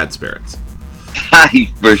seeing bad spirits.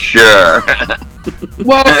 For sure.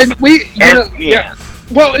 Well, and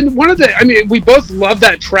well, and we both love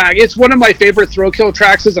that track. It's one of my favorite Thrill Kill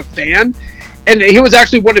tracks as a fan, and it was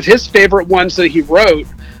actually one of his favorite ones that he wrote.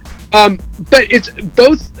 But it's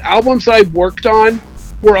both albums that I worked on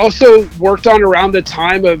were also worked on around the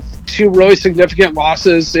time of 2 really significant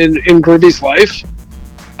losses in Groovie's life.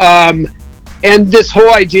 And this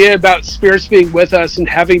whole idea about spirits being with us and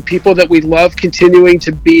having people that we love continuing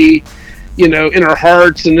to be, in our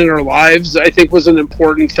hearts and in our lives, I think was an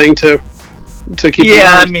important thing to keep.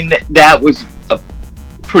 Yeah, I mean, that was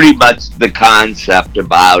pretty much the concept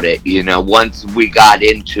about it. Once we got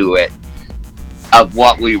into it, of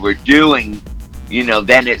what we were doing,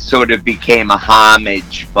 then it sort of became a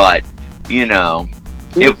homage, but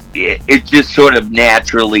it just sort of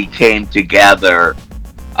naturally came together.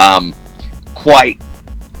 Quite,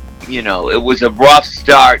 it was a rough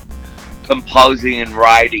start composing and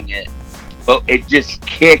writing it, but it just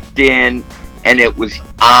kicked in and it was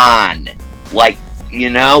on. Like,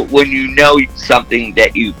 when something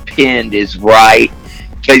that you pinned is right,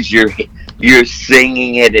 because you're you're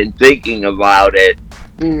singing it and thinking about it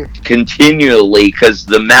continually because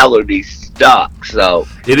the melody's stuck. So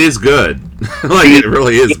it is good. Like, it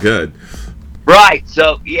really is good. Right.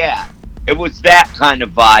 So yeah, it was that kind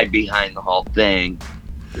of vibe behind the whole thing.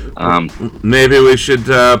 Maybe we should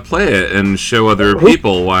play it and show other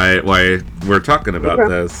people why we're talking about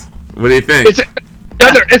this. What do you think?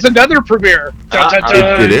 It's another premiere.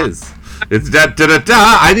 It is. It's da da da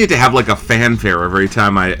da. I need to have like a fanfare every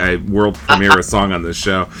time I world premiere a song on this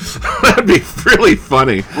show. That'd be really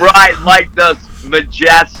funny. Right, like the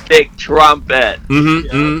majestic trumpet.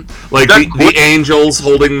 Like the angels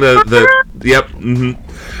holding the yep.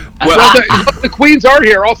 Well, the queens are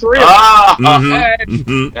here, all three of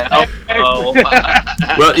them.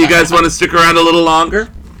 Well, you guys want to stick around a little longer?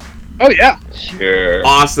 Oh yeah, sure.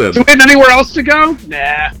 Awesome. Do we have anywhere else to go?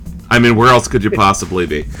 Nah. I mean, where else could you possibly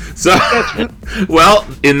be? So, well,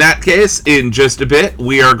 in that case, in just a bit,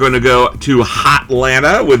 we are going to go to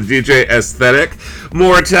Hotlanta with DJ Aesthetic.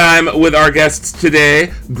 More time with our guests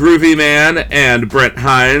today, Groovie Mann and Brent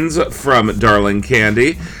Heinze from Darling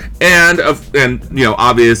Kandie. And you know,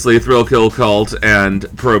 obviously, Thrill Kill Cult and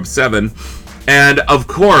Probe 7. And, of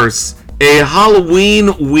course, a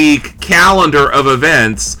Halloween week calendar of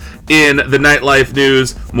events in the nightlife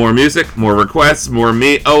news. More music, more requests, more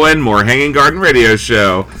me, Owen, more Hanging Garden Radio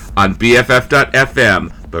Show on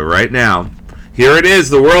BFF.FM. But right now, here it is,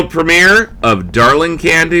 the world premiere of Darling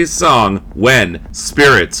Kandie's song, When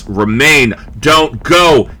Spirits Remain. Don't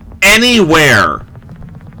go anywhere!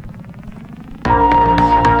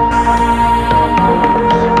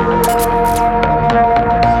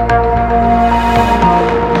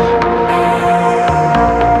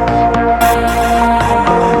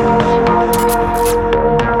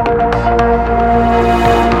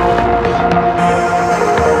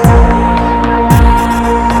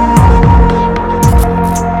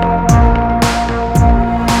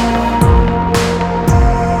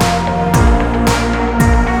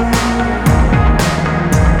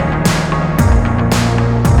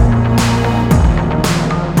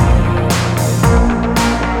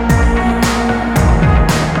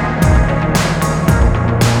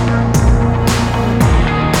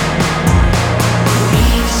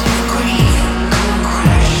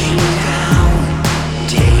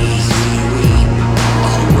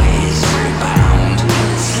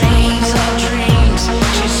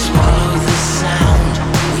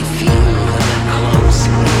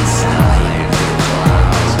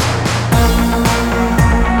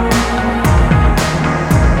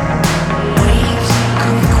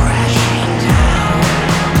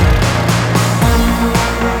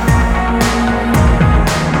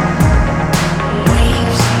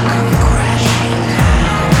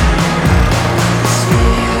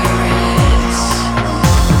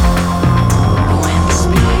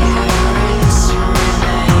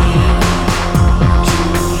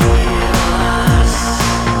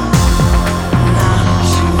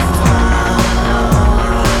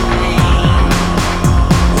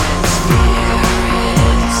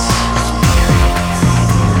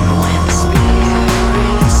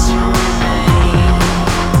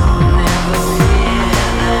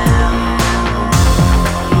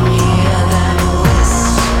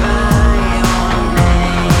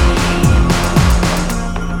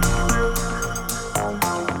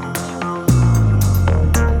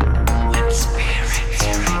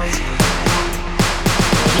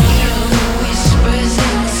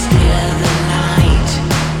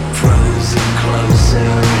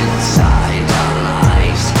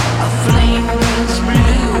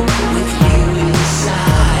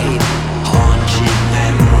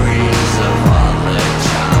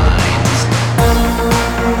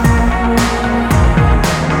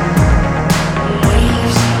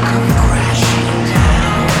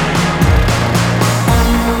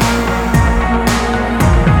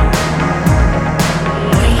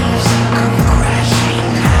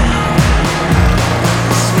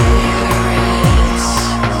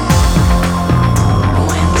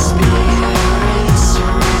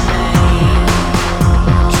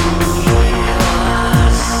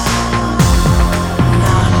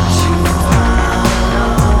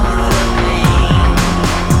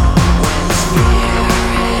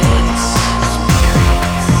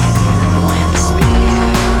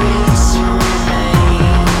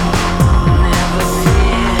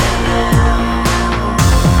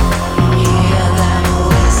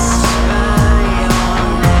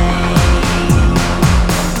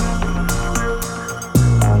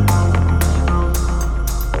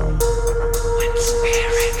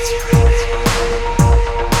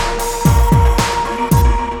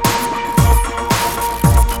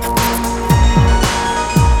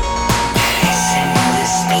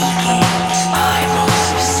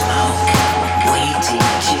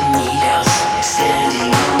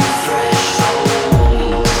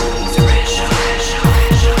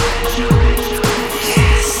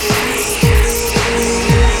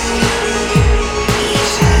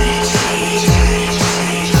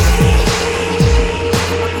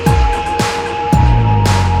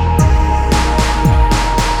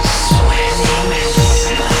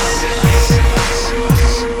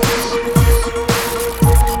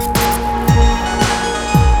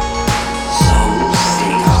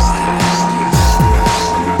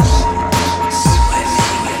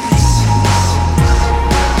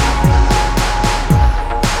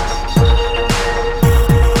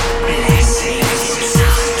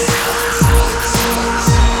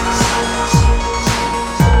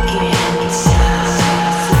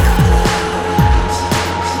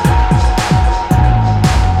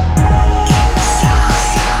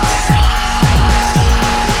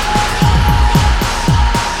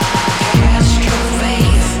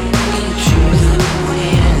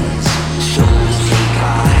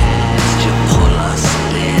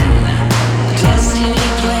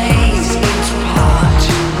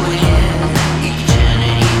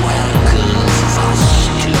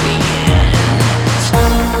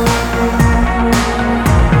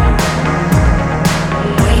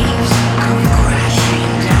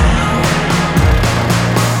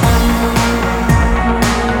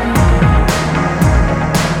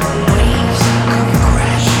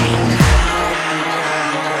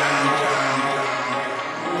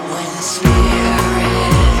 Hear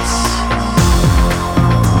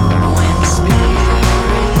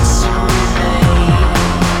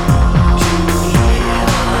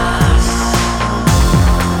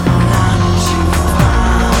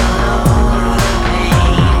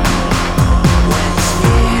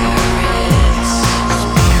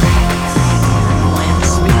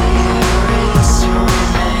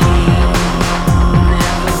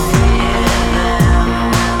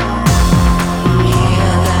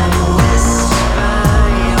them whisper.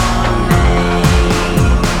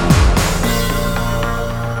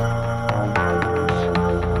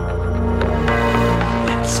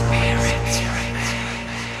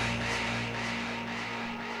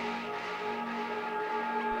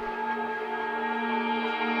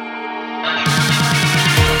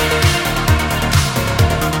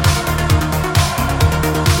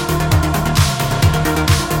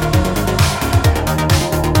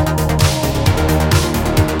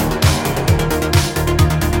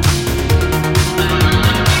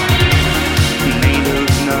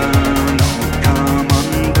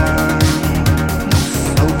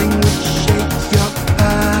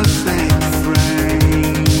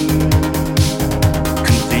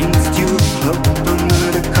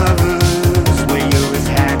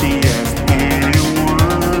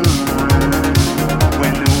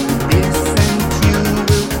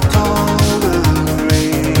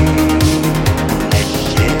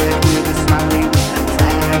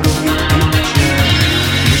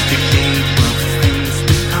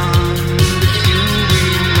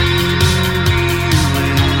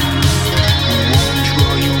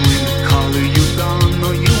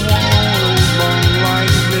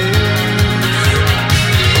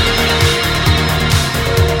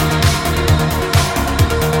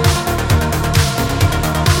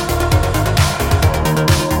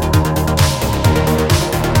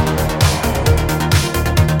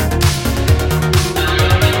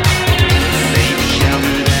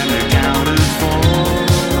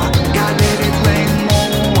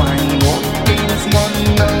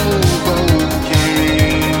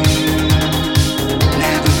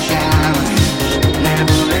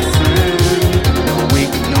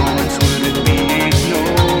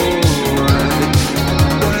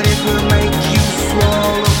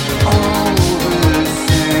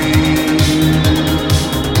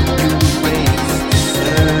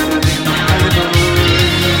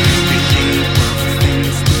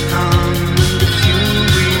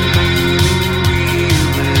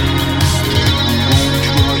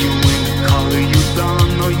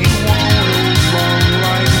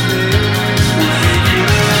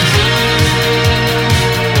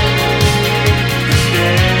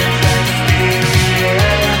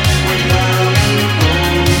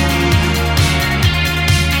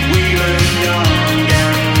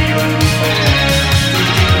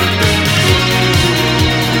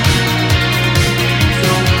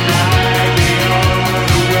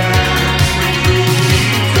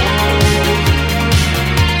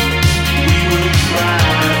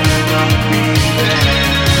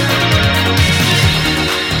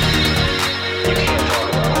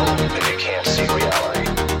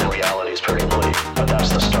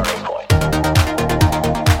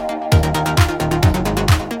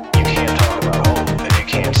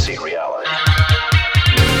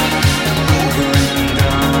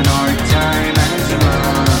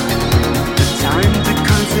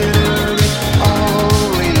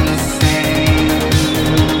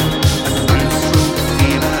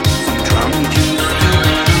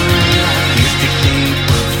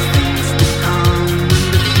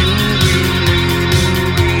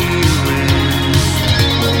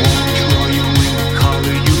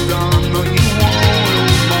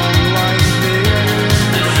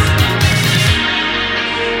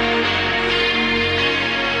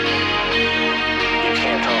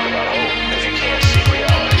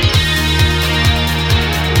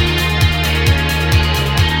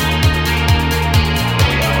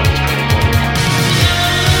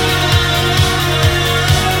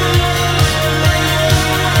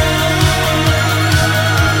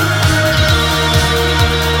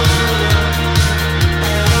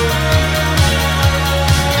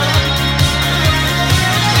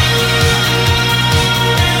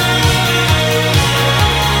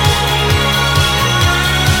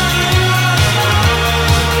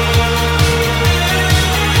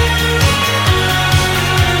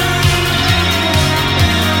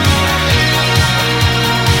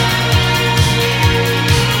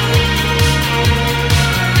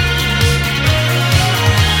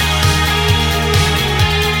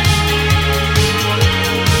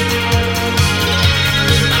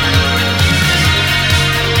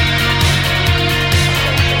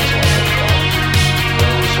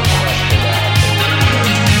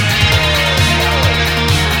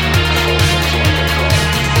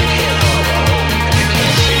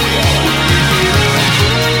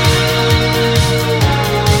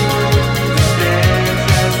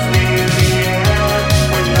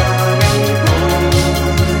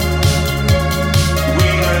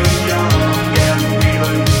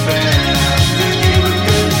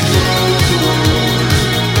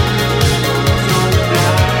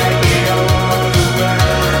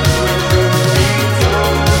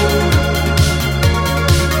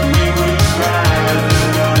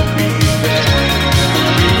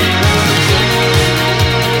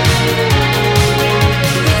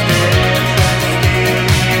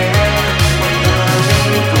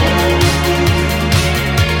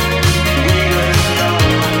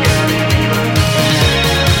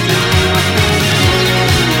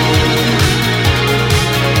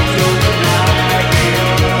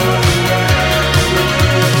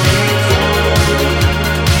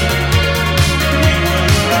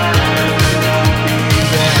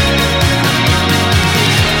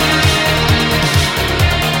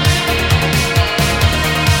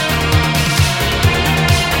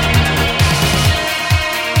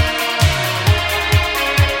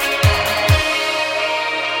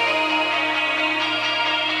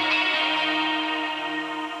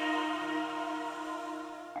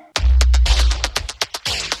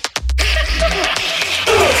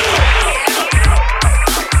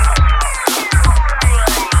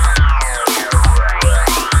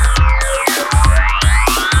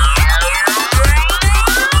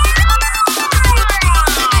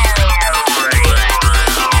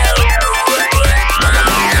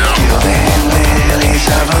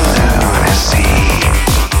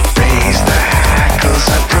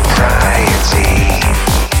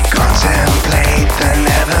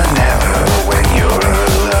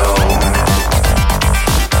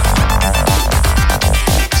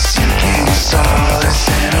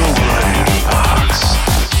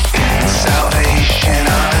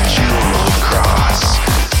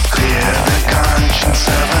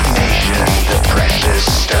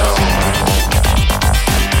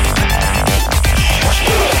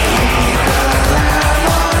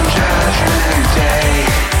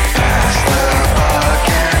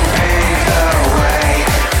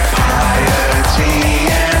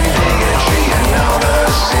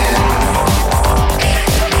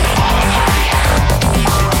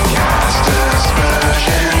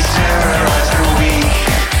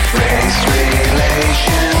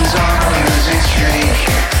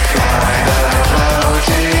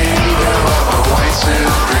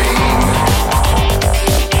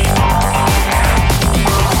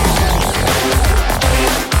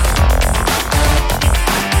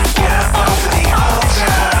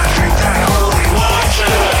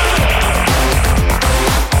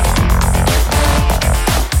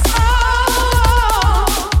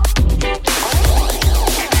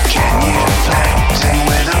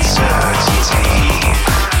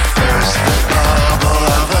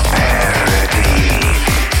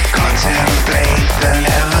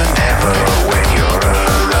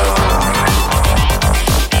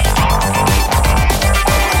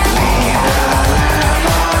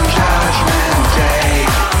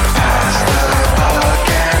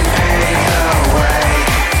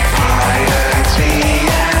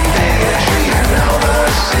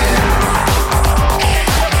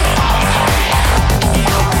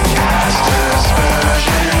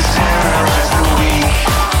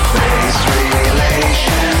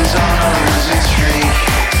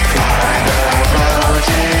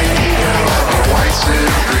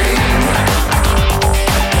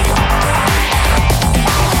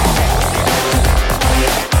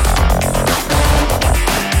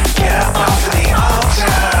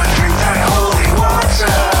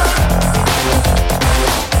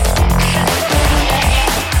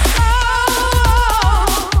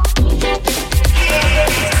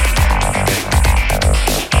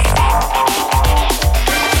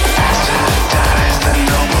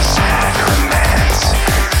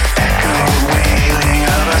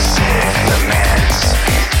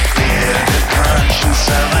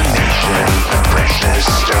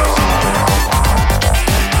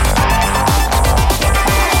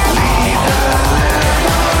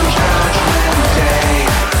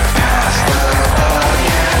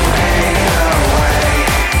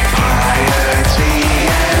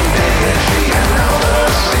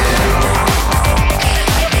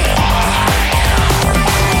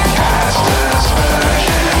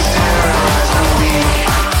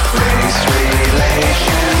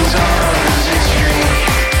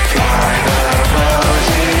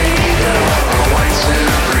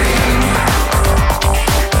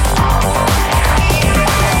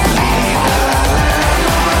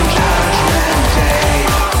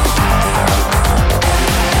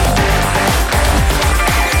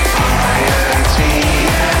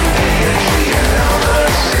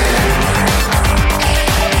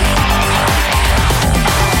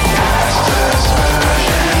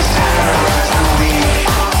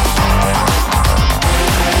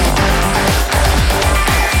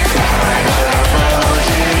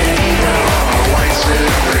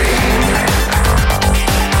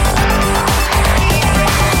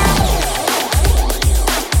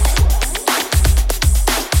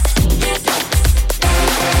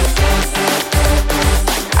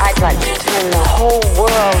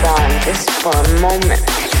 just for a moment.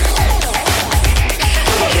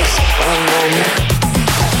 Just for a moment.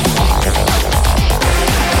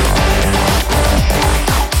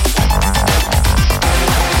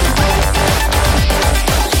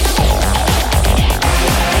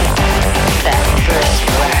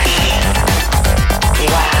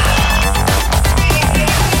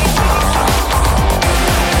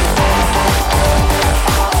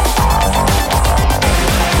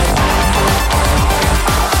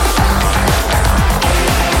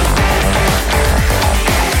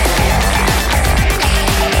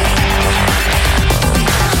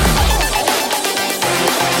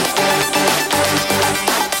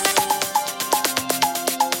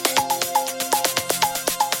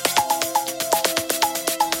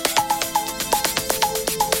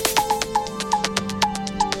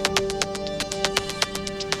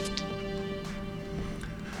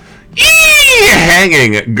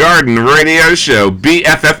 Hanging Garden Radio Show,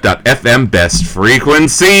 BFF.FM, best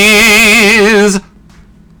frequencies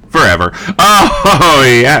forever. Oh,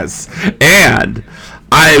 yes. And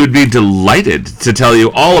I would be delighted to tell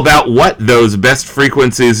you all about what those best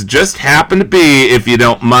frequencies just happen to be, if you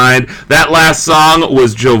don't mind. That last song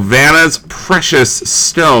was Giovanna's Precious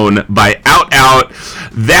Stone by Out Out.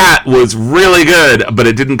 That was really good, but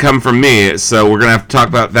it didn't come from me, so we're going to have to talk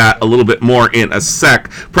about that a little bit more in a sec.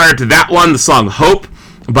 Prior to that one, the song Hope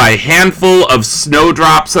by Handful of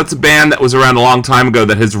Snowdrops. That's a band that was around a long time ago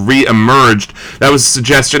that has re-emerged. That was a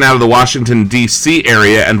suggestion out of the Washington, D.C.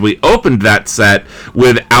 area, and we opened that set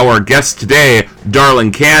with our guest today,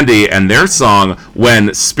 Darling Kandie, and their song,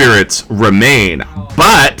 When Spirits Remain.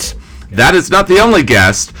 But that is not the only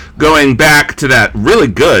guest. Going back to that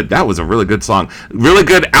that was a really good song, really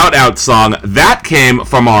good Out Out song, that came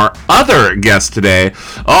from our other guest today,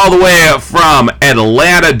 all the way from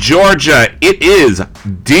Atlanta, Georgia. It is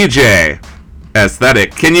DJ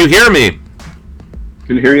Aesthetic. Can you hear me?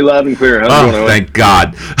 Can hear you loud and clear. How's it going? Thank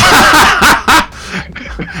God.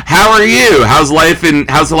 How are you? How's life in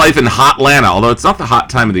hot Atlanta? Although it's not the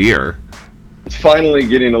hot time of the year. It's finally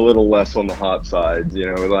getting a little less on the hot side. You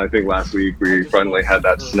know, I think last week we finally had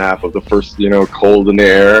that snap of the first, cold in the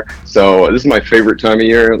air. So this is my favorite time of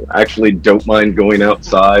year. I actually don't mind going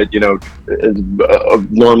outside,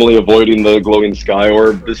 normally avoiding the glowing sky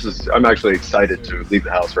orb. I'm actually excited to leave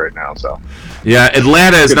the house right now. So yeah,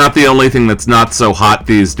 Atlanta is not the only thing that's not so hot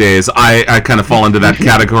these days. I kind of fall into that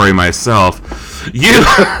category myself. You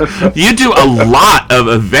do a lot of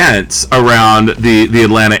events around the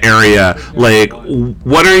Atlanta area. Like,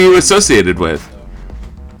 what are you associated with?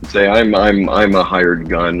 Say I'm a hired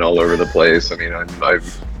gun all over the place. I mean,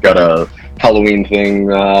 I've got a Halloween thing,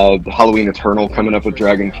 Halloween Eternal coming up with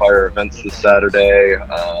Dragonfire events this Saturday.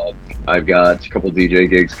 I've got a couple DJ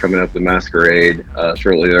gigs coming up with Masquerade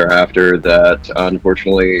shortly thereafter that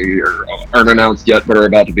unfortunately aren't announced yet, but are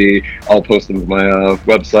about to be. I'll post them to my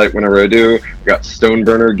website whenever I do. I've got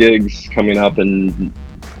Stoneburner gigs coming up in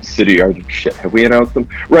city. Have we announced them?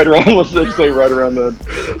 Right around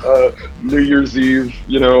the New Year's Eve,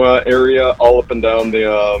 area, all up and down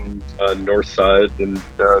the north side and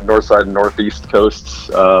northeast coasts.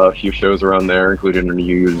 A few shows around there, including a New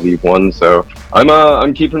Year's Eve one. So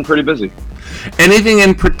I'm keeping pretty busy. Anything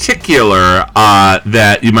in particular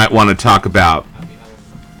that you might want to talk about?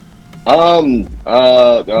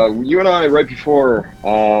 You and I, right before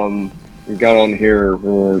we got on here,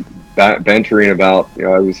 we were bantering about,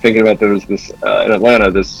 I was thinking about there was this in Atlanta,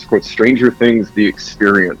 this quote Stranger Things The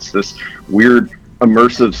Experience, this weird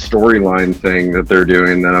immersive storyline thing that they're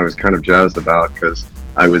doing that I was kind of jazzed about, because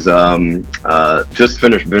I was just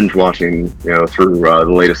finished binge watching through the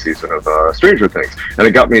latest season of Stranger Things, and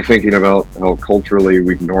it got me thinking about how culturally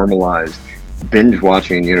we've normalized binge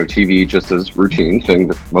watching TV just as routine thing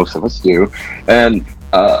that most of us do. And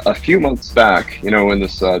a few months back, when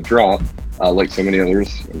this dropped, like so many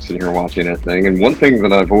others, I'm sitting here watching that thing, and one thing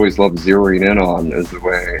that I've always loved zeroing in on is the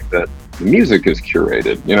way that the music is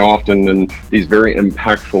curated, often in these very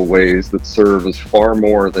impactful ways that serve as far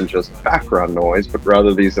more than just background noise, but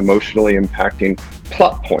rather these emotionally impacting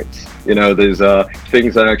plot points. These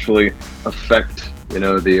things that actually affect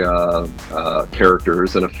the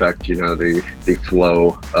characters and affect the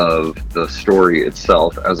flow of the story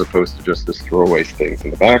itself, as opposed to just this throwaway things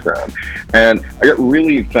in the background. And I got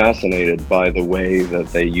really fascinated by the way that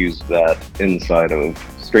they used that inside of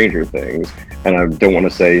Stranger Things. And I don't want to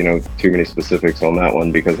say too many specifics on that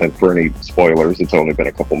one, because for any spoilers, it's only been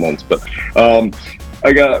a couple months, but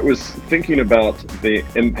was thinking about the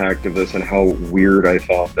impact of this and how weird I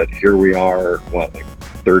thought that here we are,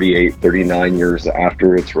 38, 39 years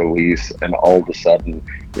after its release, and all of a sudden,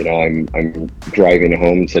 I'm driving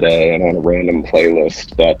home today, and on a random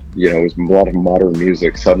playlist that, is a lot of modern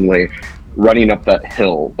music, suddenly Running Up That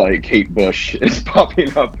Hill by Kate Bush is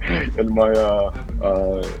popping up in my,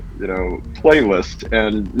 playlist.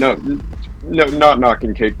 And no, not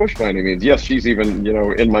knocking Kate Bush by any means. Yes, she's even,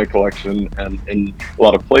 in my collection and in a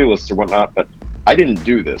lot of playlists or whatnot, but I didn't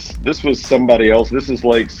do this. This was somebody else. This is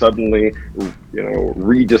like suddenly,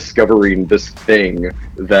 rediscovering this thing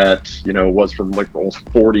that, was from like almost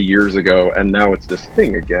 40 years ago, and now it's this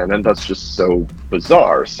thing again, and that's just so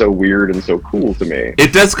bizarre, so weird, and so cool to me.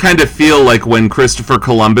 It does kind of feel like when Christopher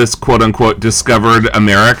Columbus, quote unquote, discovered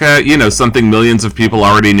America, something millions of people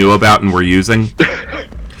already knew about and were using.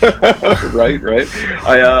 Right.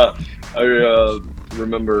 I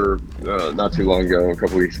remember not too long ago, a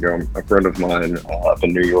couple weeks ago, a friend of mine up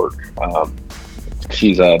in New York,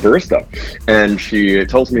 she's a barista, and she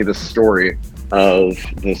tells me this story of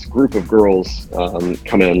this group of girls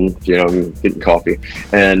come in, getting coffee,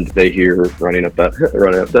 and they hear Running Up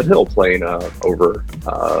That Hill playing over,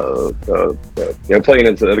 playing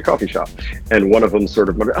at a coffee shop, and one of them sort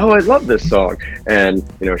of wondered, "Oh, I love this song," and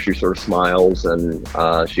she sort of smiles and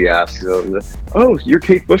she asks, "Oh, you're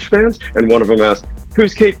Kate Bush fans?" And one of them asks,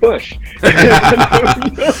 "Who's Kate Bush?"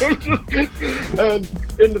 And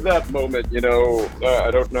into that moment, I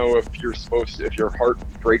don't know if you're supposed to, if your heart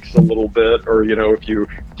breaks a little bit, or, if you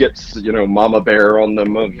get, mama bear on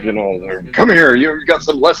them of, come here, you've got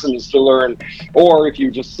some lessons to learn, or if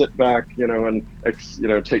you just sit back, and,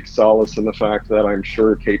 take solace in the fact that I'm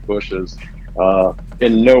sure Kate Bush is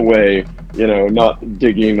in no way, not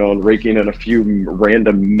digging on raking in a few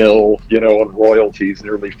random mil, on royalties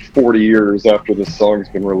nearly 40 years after this song's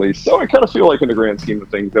been released. So I kind of feel like in the grand scheme of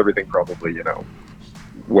things, everything probably,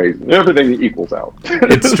 everything equals out.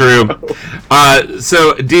 It's true.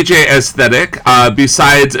 So DJ Aesthetic,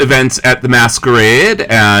 besides events at the Masquerade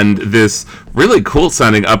and this really cool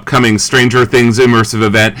sounding upcoming Stranger Things immersive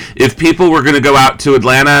event, if people were going to go out to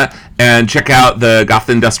Atlanta and check out the goth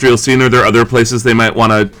industrial scene, are there other places they might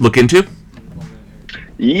want to look into?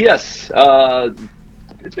 Yes.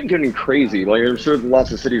 It's been getting crazy. Like, I'm sure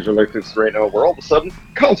lots of cities are like this right now, where all of a sudden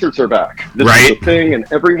concerts are back. This is a thing, and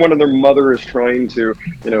everyone and their mother is trying to,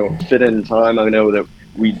 fit in time. I know that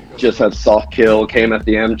we just had Soft Kill,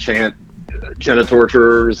 KMFDM, Chant,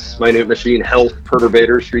 Genitorturers, Minute Machine, Health,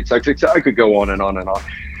 Perturbators, Street Sex. I could go on and on and on.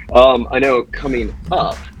 I know coming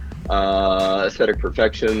up, Aesthetic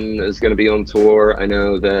Perfection is going to be on tour. I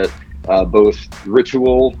know that both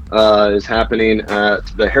Ritual is happening at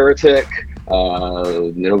the Heretic.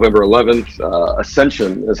 November 11th,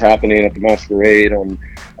 Ascension is happening at the Masquerade on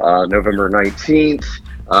November 19th.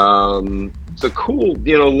 So cool,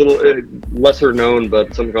 little lesser known,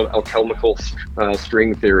 but something called Alchemical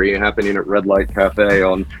String Theory happening at Red Light Cafe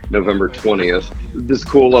on November 20th. This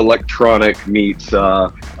cool electronic meets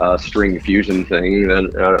string fusion thing.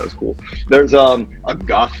 That was cool. There's a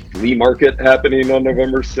goth flea market happening on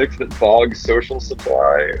November 6th at Boggs Social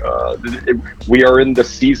Supply. We are in the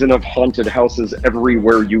season of haunted houses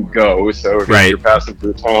everywhere you go. So if you're passing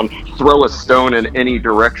through town, throw a stone in any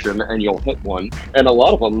direction and you'll hit one. And a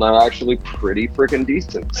lot of them are actually pretty freaking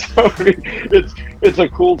decent. So it's a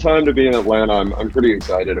cool time to be in Atlanta. I'm pretty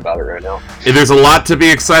excited about it right now. There's a lot to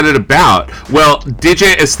be excited about. Well,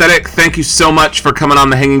 DJ Aesthetic, thank you so much for coming on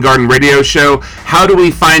the Hanging Garden Radio Show. How do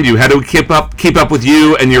we find you? How do we keep up with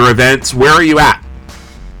you and your events? Where are you at?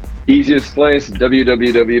 Easiest place,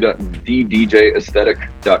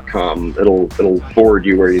 www.thedjaesthetic.com. It'll forward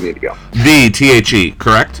you where you need to go. The THE,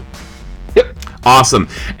 correct? Yep. Awesome.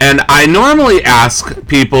 And I normally ask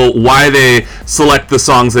people why they select the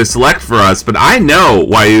songs they select for us, but I know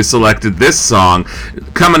why you selected this song.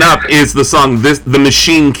 Coming up is the song The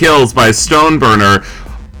Machine Kills by Stoneburner.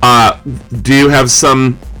 Do you have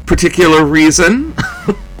some particular reason?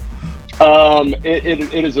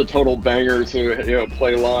 It is a total banger to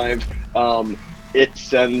play live. It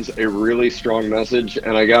sends a really strong message,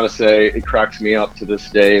 and I gotta say, it cracks me up to this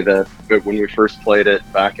day that when we first played it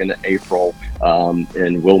back in April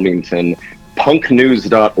in Wilmington,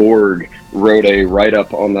 punknews.org wrote a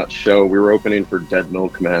write-up on that show. We were opening for Dead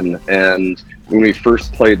Milkmen, and when we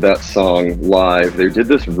first played that song live, they did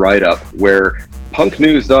this write-up where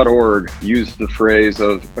punknews.org used the phrase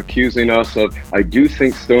of accusing us of, I do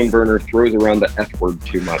think Stoneburner throws around the F word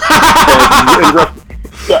too much.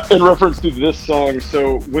 In reference to this song.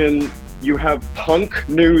 So when you have punk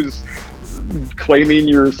news claiming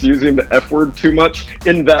you're using the F word too much,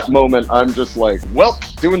 in that moment, I'm just like, well,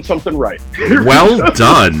 doing something right. Well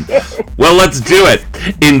done. Well, let's do it.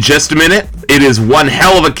 In just a minute, It is one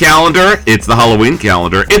hell of a calendar. It's the Halloween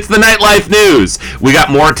calendar. It's the Nightlife News. We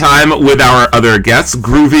got more time with our other guests,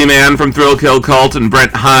 Groovie Mann from Thrill Kill Cult and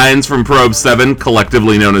Brent Heinze from Probe 7,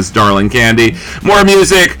 collectively known as Darling Kandie. More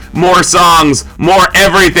music, more songs, more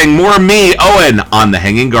everything, more me, Owen, on the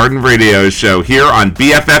Hanging Garden Radio Show here on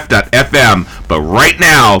BFF.FM. But right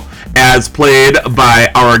now, as played by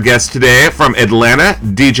our guest today from Atlanta,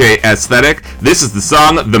 DJ Aesthetic, this is the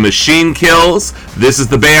song The Machine Kills. This is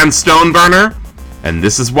the band Stoneburner. And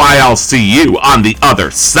this is why I'll see you on the other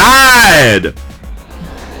side.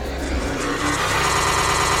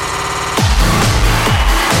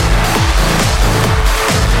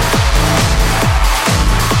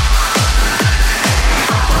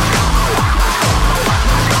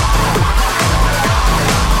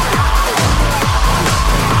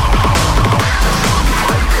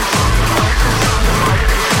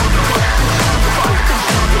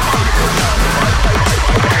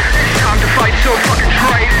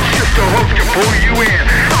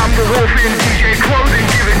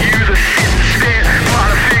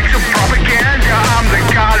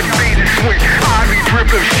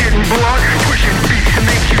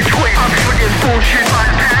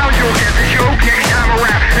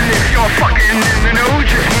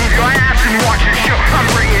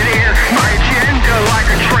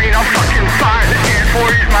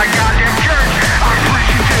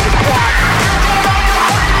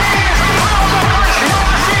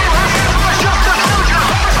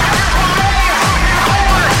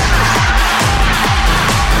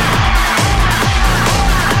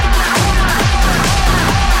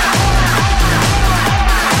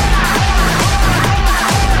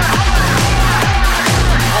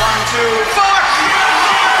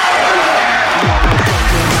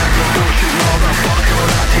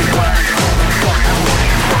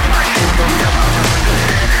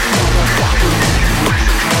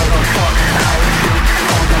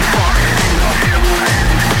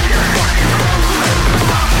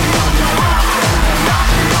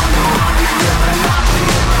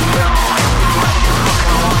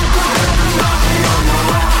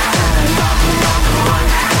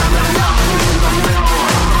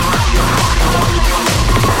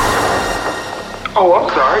 Oh, I'm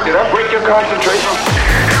sorry. Did I break your concentration?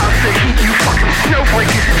 How's the heat, you fucking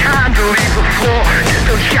snowflake? Is it time to leave the floor? Get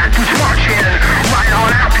those yahoos marching right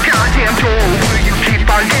on out the goddamn door. Will you keep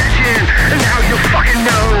on dancing? And now you fucking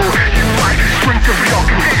know you like the strength of your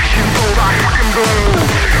conviction. Blow by fucking blow.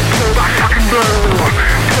 Blow by fucking blow.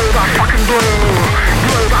 Blow by fucking blow.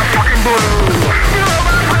 Blow by fucking blow. Blow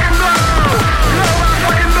by fucking blow. Blow by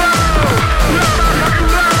fucking blow. Blow by fucking blow.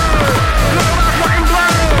 Blow by fucking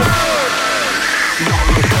blow.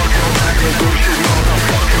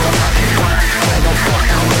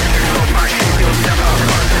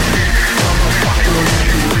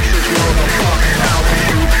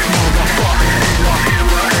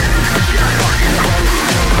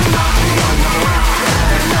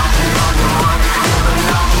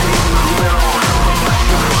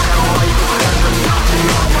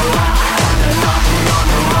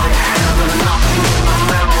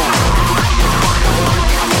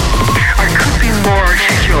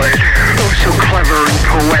 So clever and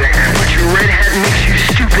poetic, but your red hat makes you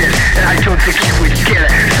stupid, and I don't think you would get it.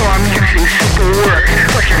 So I'm using simple words,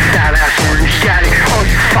 like your fat ass orange daddy. Oh,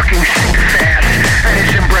 you fucking sycophants, and his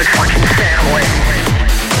inbred fucking family.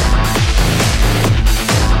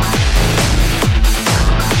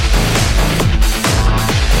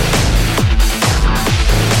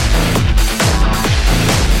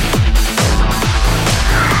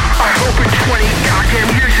 I hope in 20 goddamn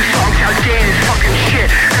years this song's outdated as fucking shit.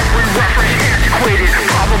 Every reference antiquated,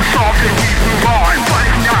 problem solved and we move on. But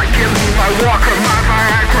if not, give me my walker, my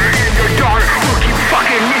Viagra, and your daughter. We'll keep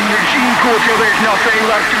fucking in your gene pool till there's nothing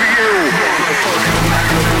left of you.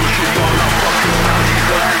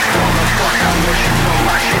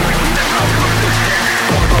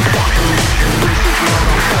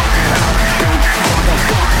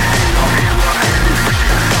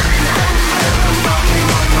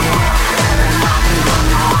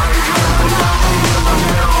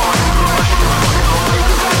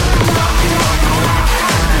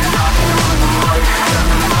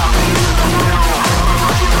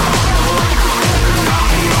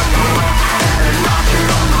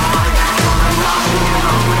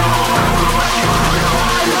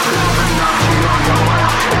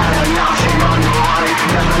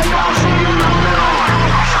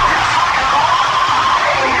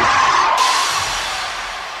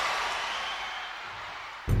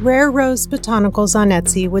 Rare Rose Botanicals on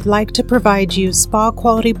Etsy would like to provide you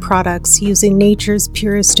spa-quality products using nature's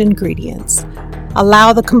purest ingredients.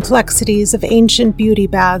 Allow the complexities of ancient beauty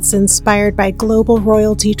baths inspired by global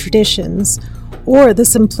royalty traditions, or the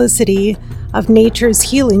simplicity of nature's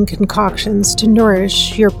healing concoctions to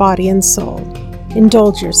nourish your body and soul.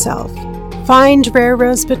 Indulge yourself. Find Rare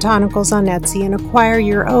Rose Botanicals on Etsy and acquire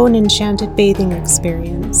your own enchanted bathing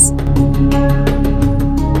experience.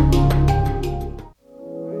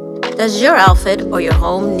 Does your outfit or your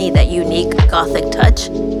home need that unique Gothic touch?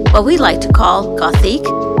 What we like to call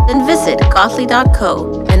Gothique? Then visit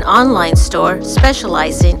Gothly.co, an online store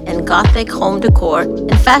specializing in Gothic home decor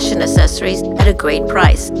and fashion accessories at a great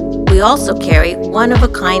price. We also carry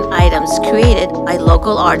one-of-a-kind items created by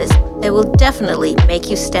local artists that will definitely make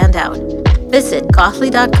you stand out. Visit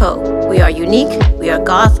Gothly.co. We are unique, we are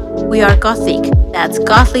goth, we are Gothique. That's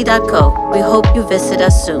Gothly.co. We hope you visit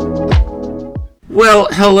us soon. Well,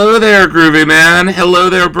 hello there, Groovie Man. Hello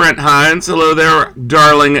there, Brent Heinze. Hello there,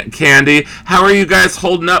 darling Kandie. How are you guys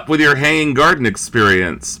holding up with your hanging garden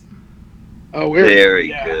experience? Oh, we're very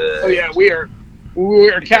good. Oh yeah, we're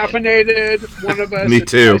caffeinated. One of us. Me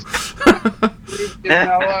too.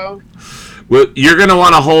 Mellow. Well, you're gonna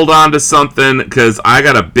want to hold on to something because I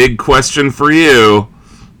got a big question for you.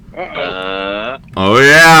 Oh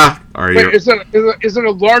yeah. Wait, is it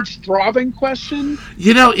a large throbbing question?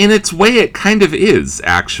 You know, in its way, it kind of is,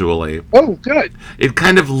 actually. Oh, good. It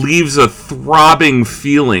kind of leaves a throbbing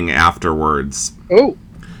feeling afterwards. Oh,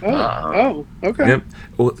 okay. Yep.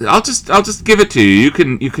 Well, I'll just give it to you. You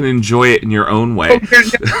can enjoy it in your own way. I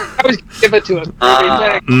was give it to him.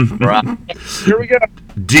 Here we go.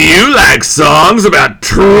 Do you like songs about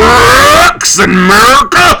trucks in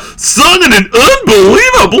America sung in an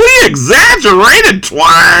unbelievably exaggerated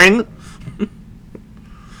twang?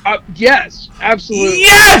 Yes, absolutely.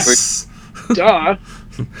 Yes! Duh.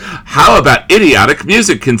 How about idiotic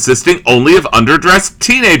music consisting only of underdressed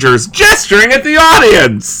teenagers gesturing at the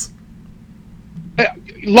audience?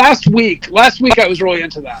 Last week I was really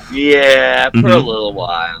into that. Yeah, for a little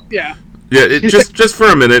while. Yeah. Yeah, just for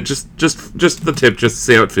a minute, just the tip, just to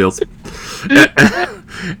see how it feels,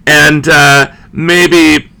 and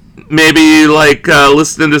maybe like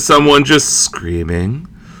listening to someone just screaming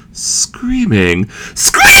in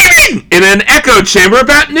an echo chamber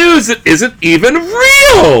about news that isn't even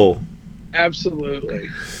real. Absolutely.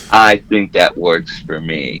 I think that works for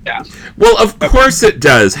me. Yeah. Well, of course it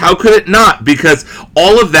does. How could it not? Because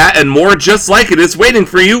all of that and more just like it is waiting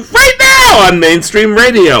for you right now on mainstream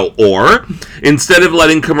radio. Or, instead of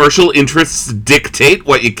letting commercial interests dictate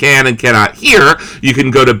what you can and cannot hear, you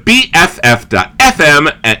can go to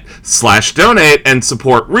bff.fm/donate and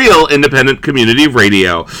support real independent community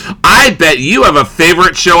radio. I bet you have a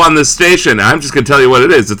favorite show on this station. I'm just going to tell you what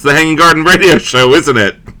it is. It's the Hanging Garden Radio Show, isn't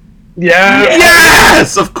it? Yeah.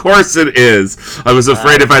 Yes, of course it is. I was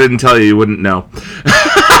afraid if I didn't tell you, you wouldn't know.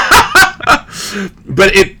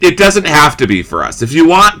 But it doesn't have to be for us. If you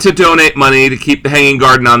want to donate money to keep the Hanging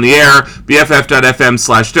Garden on the air,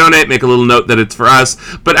 bff.fm/donate, make a little note that it's for us.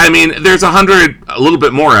 But I mean, there's 100, a little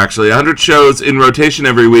bit more actually, 100 shows in rotation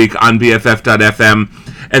every week on bff.fm,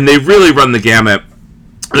 and they really run the gamut.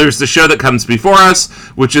 There's the show that comes before us,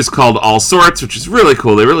 which is called All Sorts, which is really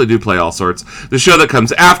cool. They really do play all sorts. The show that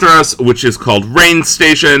comes after us, which is called Rain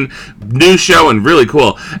Station, new show and really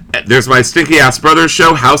cool. There's my stinky ass brother's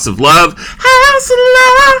show, House of Love,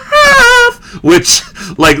 which,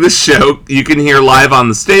 like this show, you can hear live on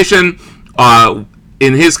the station.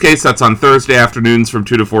 In his case, that's on Thursday afternoons from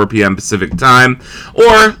 2 to 4 p.m. Pacific time.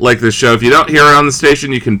 Or, like this show, if you don't hear it on the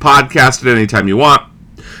station, you can podcast it anytime you want.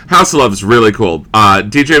 House of Love is really cool.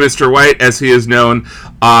 DJ Mr. White, as he is known,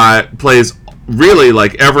 plays really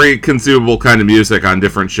like every conceivable kind of music on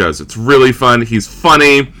different shows. It's really fun. He's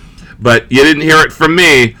funny, but you didn't hear it from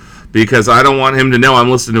me because I don't want him to know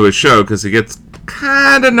I'm listening to his show because he gets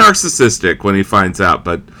kind of narcissistic when he finds out,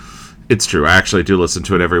 but it's true. I actually do listen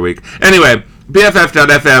to it every week. Anyway,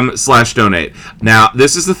 bff.fm/donate. Now,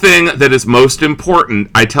 this is the thing that is most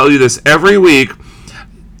important. I tell you this every week.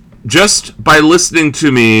 Just by listening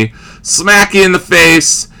to me smack you in the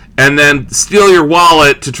face and then steal your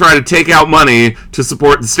wallet to try to take out money to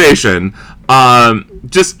support the station,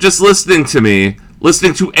 just listening to me,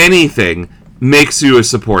 listening to anything, makes you a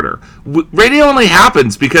supporter. Radio only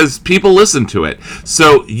happens because people listen to it.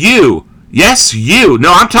 So you, yes you,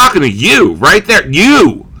 no I'm talking to you, right there,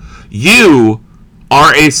 you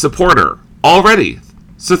are a supporter already.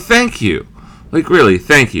 So thank you. Like really,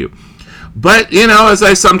 thank you. But, you know, as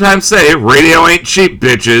I sometimes say, radio ain't cheap,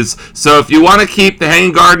 bitches. So if you want to keep the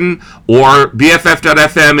Hanging Garden or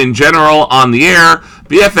BFF.FM in general on the air,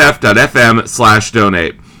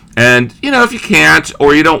 BFF.FM/donate. And, you know, if you can't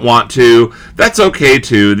or you don't want to, that's okay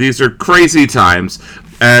too. These are crazy times.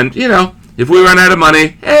 And, you know, if we run out of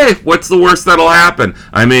money, hey, what's the worst that'll happen?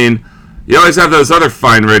 I mean, you always have those other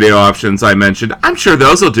fine radio options I mentioned. I'm sure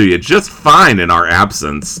those will do you just fine in our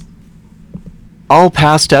absence. All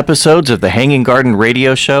past episodes of the Hanging Garden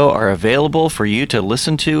Radio Show are available for you to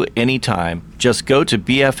listen to anytime. Just go to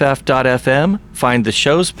BFF.fm, find the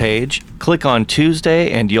show's page, click on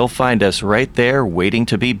Tuesday, and you'll find us right there waiting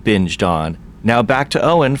to be binged on. Now back to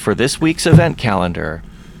Owen for this week's event calendar.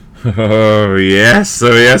 Oh, yes,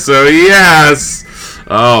 oh, yes, oh, yes.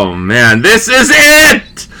 Oh, man, this is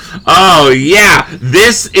it! Oh, yeah,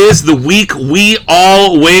 this is the week we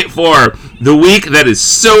all wait for. The week that is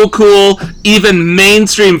so cool, even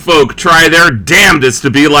mainstream folk try their damnedest to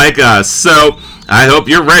be like us. So, I hope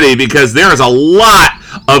you're ready, because there is a lot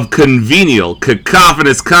of convenial,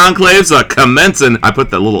 cacophonous conclaves commencing. I put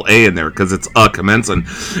that little A in there because it's commencing.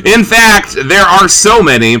 In fact, there are so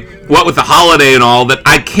many, what with the holiday and all, that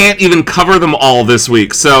I can't even cover them all this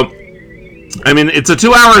week. So, I mean, it's a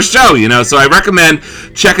 2-hour show, you know, so I recommend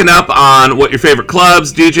checking up on what your favorite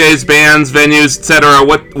clubs, DJs, bands, venues, etc.,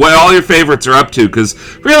 what all your favorites are up to, because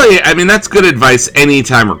really, I mean, that's good advice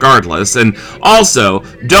anytime regardless. And also,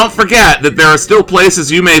 don't forget that there are still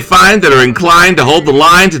places you may find that are inclined to hold the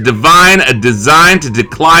line to divine a design to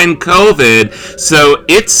decline COVID, so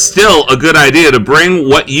it's still a good idea to bring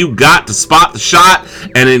what you got to spot the shot,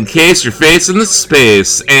 and in case you're facing the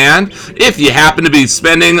space. And if you happen to be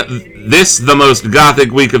spending this the most gothic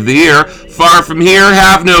week of the year, far from here,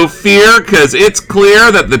 have no fear, because it's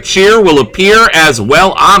clear that the cheer will appear as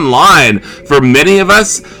well online for many of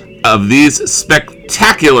us of these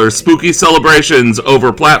spectacular spooky celebrations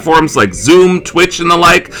over platforms like Zoom, Twitch, and the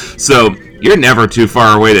like, so you're never too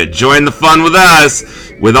far away to join the fun with us.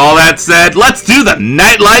 With all that said, let's do the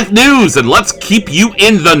nightlife news, and let's keep you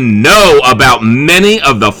in the know about many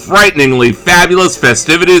of the frighteningly fabulous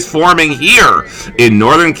festivities forming here in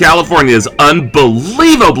Northern California's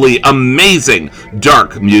unbelievably amazing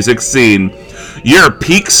dark music scene. Your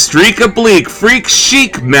peak streak oblique freak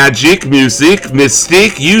chic magic music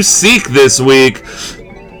mystique you seek this week.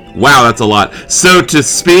 Wow, that's a lot. So to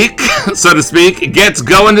speak, gets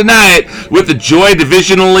going tonight with the Joy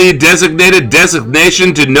Divisionally designated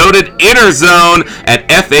designation denoted Inner Zone at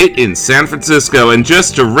F8 in San Francisco. And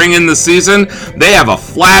just to ring in the season, they have a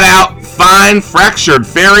flat-out, fine, fractured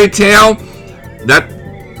fairy tale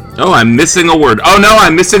Oh, I'm missing a word. Oh no,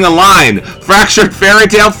 I'm missing a line. Fractured fairy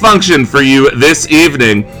tale function for you this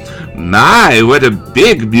evening. My, what a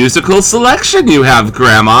big musical selection you have,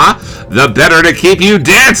 Grandma. The better to keep you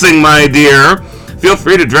dancing, my dear. Feel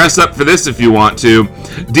free to dress up for this if you want to.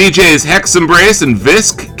 DJs Hex Embrace and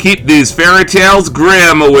Visk keep these fairy tales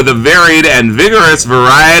grim with a varied and vigorous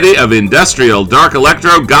variety of industrial, dark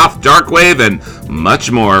electro, goth, darkwave, and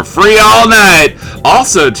much more. Free all night.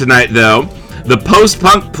 Also tonight, though, the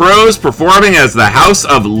post-punk pros performing as the House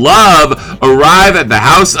of Love arrive at the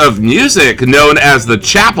House of Music, known as the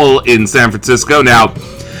Chapel in San Francisco. Now,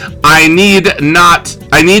 I need to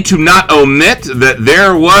not omit that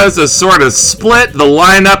there was a sort of split. The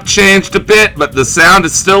lineup changed a bit, but the sound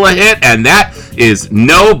is still a hit, and that is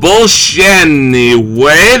no bullshit.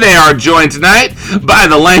 Anyway, they are joined tonight by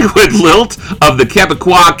the languid lilt of the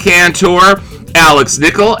Quebecois cantor Alex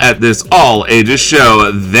Nickel at this all-ages show.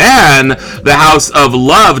 Then, the House of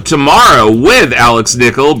Love tomorrow with Alex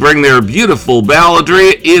Nickel bring their beautiful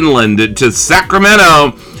balladry inland to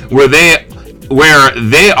Sacramento, where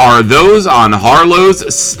they are those on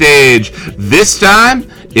Harlow's stage. This time,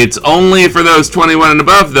 it's only for those 21 and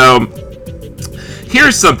above, though.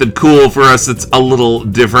 Here's something cool for us that's a little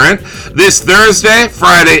different. This Thursday,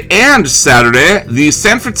 Friday, and Saturday, the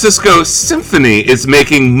San Francisco Symphony is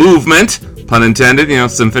making movement, pun intended, you know,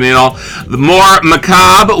 symphony and all, the more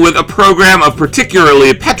macabre with a program of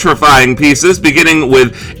particularly petrifying pieces, beginning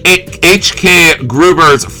with H.K.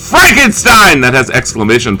 Gruber's Frankenstein, that has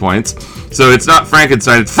exclamation points. So it's not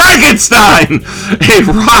Frankenstein, it's Frankenstein! A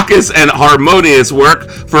raucous and harmonious work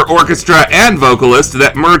for orchestra and vocalist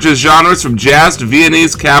that merges genres from jazz to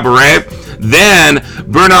Viennese cabaret. Then,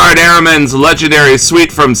 Bernard Herrmann's legendary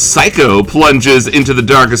suite from Psycho plunges into the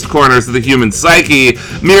darkest corners of the human psyche,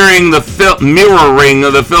 mirroring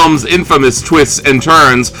the film's infamous twists and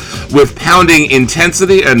turns. With pounding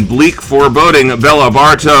intensity and bleak foreboding, Bela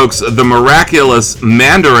Bartok's The Miraculous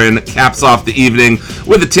Mandarin caps off the evening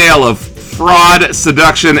with a tale of fraud,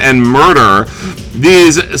 seduction, and murder.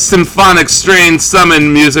 These symphonic strains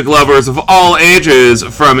summon music lovers of all ages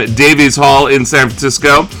from Davies Hall in San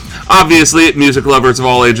Francisco. Obviously, music lovers of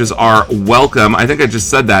all ages are welcome. I think I just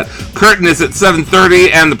said that. Curtain is at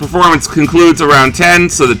 7:30, and the performance concludes around 10,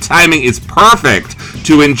 so the timing is perfect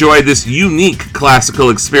to enjoy this unique classical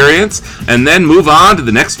experience and then move on to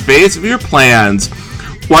the next phase of your plans.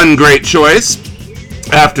 One great choice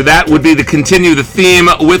after that would be to continue the theme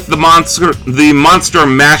with the Monster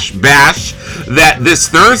Mash Bash that this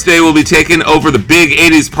Thursday will be taking over the big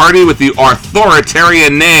 80s party with the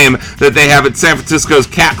authoritarian name that they have at San Francisco's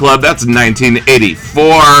Cat Club. That's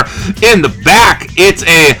 1984. In the back, it's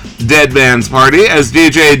a Dead Man's Party as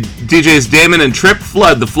DJs Damon and Tripp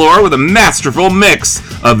flood the floor with a masterful mix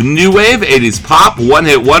of new wave, 80s pop,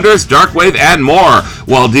 one-hit wonders, dark wave, and more,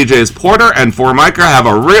 while DJs Porter and Formica have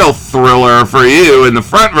a real thriller for you in the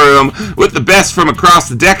front room with the best from across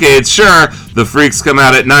the decades. Sure, the freaks come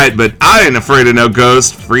out at night, but I ain't afraid of no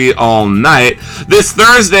ghost. Free all night. This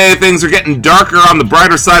Thursday, things are getting darker on the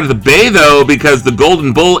brighter side of the bay, though, because the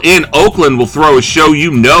Golden Bull in Oakland will throw a show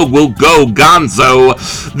you know will go gonzo.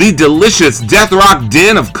 The delicious death rock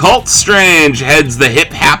din of Cult Strange heads the hip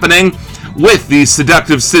happening, with the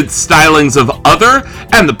seductive synth stylings of Other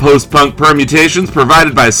and the post-punk permutations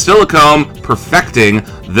provided by Silicone perfecting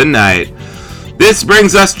the night. This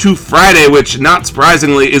brings us to Friday, which, not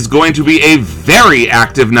surprisingly, is going to be a very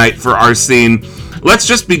active night for our scene. Let's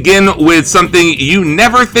just begin with something you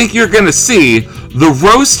never think you're going to see, the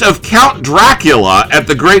roast of Count Dracula at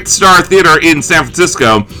the Great Star Theater in San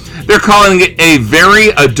Francisco. They're calling it a very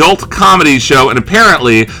adult comedy show, and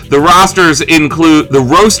apparently the roasters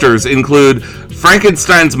include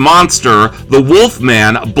Frankenstein's Monster, the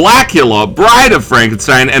Wolfman, Blackula, Bride of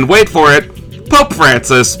Frankenstein, and wait for it, Pope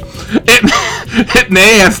Francis. It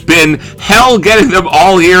may have been hell getting them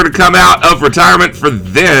all here to come out of retirement for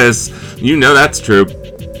this. You know that's true.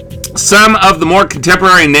 Some of the more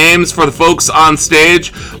contemporary names for the folks on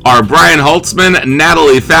stage are Brian Holtzman,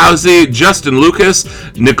 Natalie Fauci, Justin Lucas,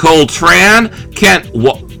 Nicole Tran, Kent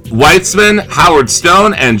Weitzman, Howard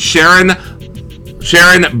Stone, and Sharon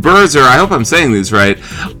Berzer. I hope I'm saying these right.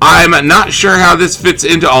 I'm not sure how this fits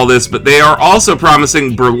into all this, but they are also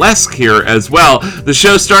promising burlesque here as well. The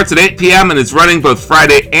show starts at 8 p.m. and is running both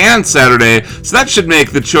Friday and Saturday, so that should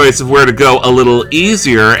make the choice of where to go a little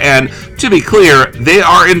easier. And to be clear, they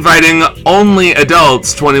are inviting only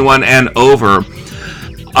adults 21 and over.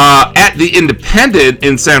 At the Independent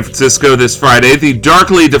in San Francisco this Friday, the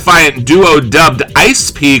darkly defiant duo dubbed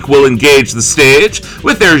Ice Peak will engage the stage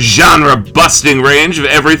with their genre-busting range of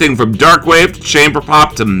everything from darkwave to chamber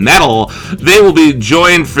pop to metal. They will be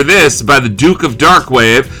joined for this by the Duke of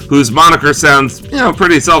Darkwave, whose moniker sounds,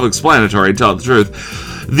 pretty self-explanatory, to tell the truth.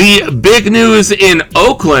 The big news in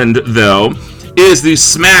Oakland, though, is the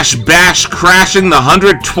Smash Bash crashing the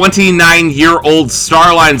 129-year-old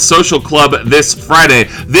Starline Social Club this Friday.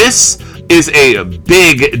 This is a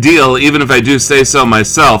big deal, even if I do say so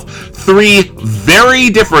myself. 3 very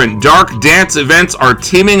different dark dance events are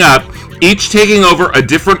teaming up, each taking over a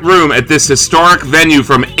different room at this historic venue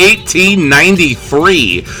from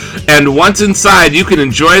 1893. And once inside, you can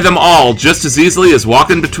enjoy them all just as easily as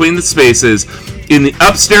walking between the spaces. In the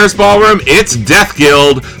upstairs ballroom, it's Death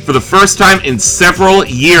Guild for the first time in several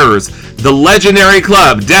years. The legendary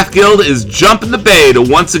club, Death Guild, is jumping the bay to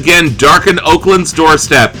once again darken Oakland's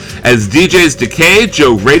doorstep as DJs Decay,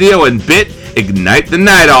 Joe Radio, and Bit ignite the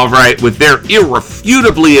night all right with their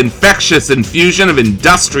irrefutably infectious infusion of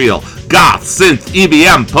industrial, goth, synth,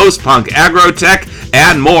 EBM, post-punk, aggro-tech,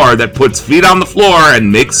 and more that puts feet on the floor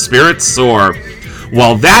and makes spirits soar.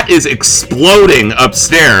 While that is exploding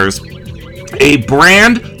upstairs, a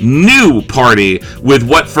brand new party with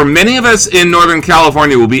what for many of us in Northern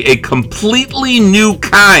California will be a completely new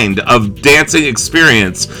kind of dancing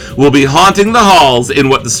experience will be haunting the halls in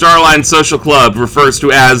what the Starline Social Club refers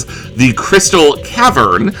to as the Crystal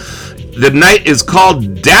Cavern. The night is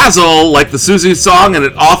called Dazzle, like the Susie song, and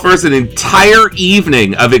it offers an entire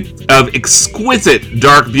evening of exquisite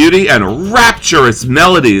dark beauty and rapturous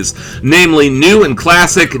melodies, namely new and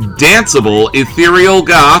classic danceable, ethereal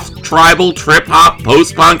goth, tribal, trip-hop,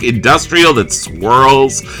 post-punk, industrial that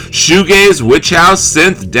swirls, shoegaze, witch house,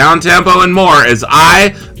 synth, downtempo, and more as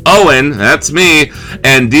Owen, that's me,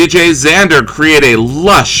 and DJ Xander create a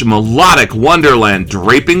lush, melodic wonderland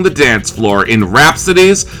draping the dance floor in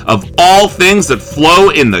rhapsodies of all things that flow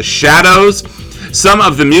in the shadows. Some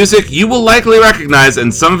of the music you will likely recognize,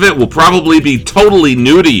 and some of it will probably be totally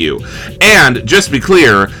new to you. And, just be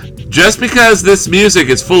clear, just because this music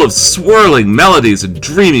is full of swirling melodies and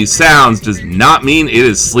dreamy sounds does not mean it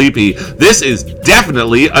is sleepy. This is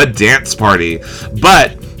definitely a dance party.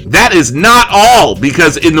 But that is not all,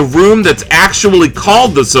 because in the room that's actually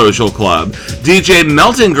called the Social Club, DJ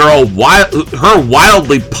Melting Girl, her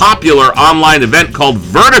wildly popular online event called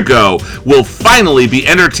Vertigo, will finally be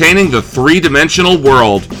entertaining the three-dimensional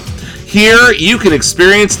world. Here, you can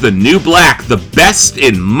experience the new black, the best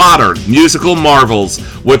in modern musical marvels.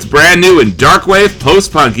 What's brand new in darkwave,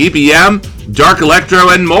 post-punk, EBM, dark electro,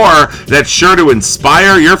 and more, that's sure to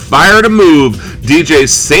inspire your fire to move. DJ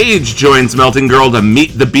Sage joins Melting Girl to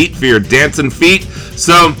meet the beat for your dancing feet.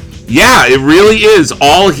 So, yeah, it really is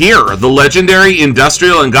all here. The legendary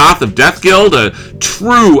Industrial and Goth of Death Guild, a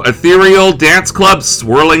true ethereal dance club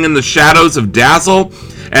swirling in the shadows of Dazzle,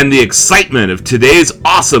 and the excitement of today's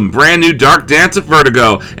awesome brand new dark dance at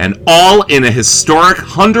Vertigo, and all in a historic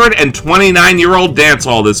 129-year-old dance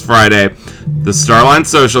hall this Friday, the Starline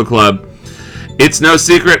Social Club. It's no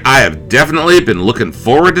secret, I have definitely been looking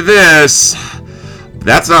forward to this.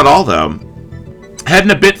 That's not all, though.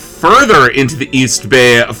 Heading a bit further into the East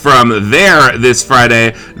Bay from there this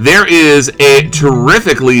Friday, there is a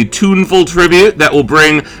terrifically tuneful tribute that will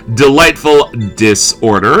bring delightful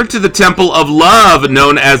disorder to the Temple of Love,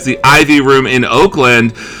 known as the Ivy Room in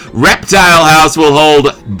Oakland. Reptile House will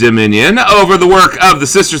hold dominion over the work of the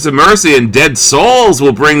Sisters of Mercy, and Dead Souls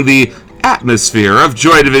will bring the atmosphere of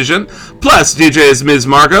Joy Division. Plus, DJs Ms.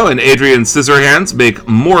 Margot and Adrian Scissorhands make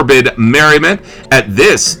morbid merriment at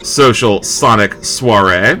this social sonic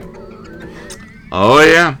soiree. Oh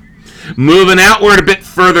yeah. Moving outward a bit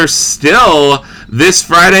further still, this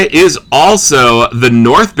Friday is also the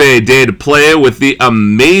North Bay Day to Play, with the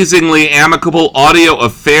amazingly amicable audio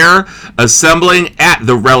affair assembling at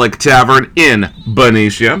the Relic Tavern in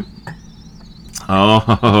Benicia.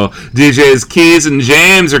 Oh, DJs Keys and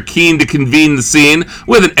James are keen to convene the scene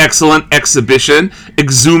with an excellent exhibition,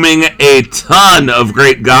 exhuming a ton of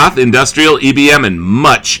great goth, industrial, EBM, and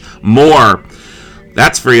much more.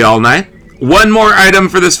 That's free all night. One more item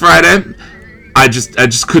for this Friday. I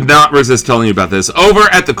just could not resist telling you about this.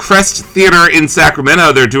 Over at the Crest Theater in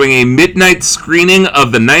Sacramento, they're doing a midnight screening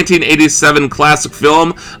of the 1987 classic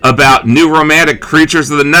film about new romantic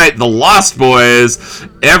creatures of the night, The Lost Boys.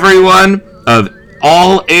 Everyone of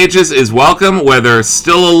all ages is welcome, whether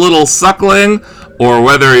still a little suckling or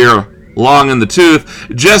whether you're long in the tooth.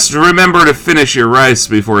 Just remember to finish your rice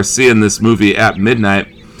before seeing this movie at midnight.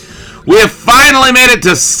 We have finally made it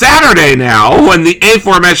to Saturday now, when the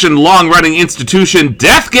aforementioned long-running institution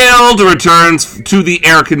Death Guild returns to the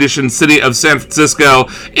air-conditioned city of San Francisco,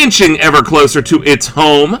 inching ever closer to its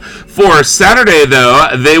home. For Saturday, though,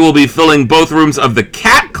 they will be filling both rooms of the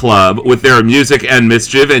Cat Club with their music and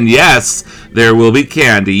mischief, and yes, there will be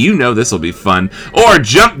candy. You know this will be fun. Or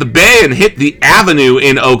jump the bay and hit the Avenue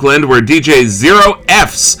in Oakland, where DJ Zero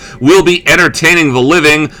F's will be entertaining the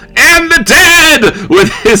living and the dead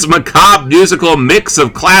with his macabre musical mix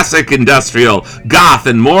of classic, industrial, goth,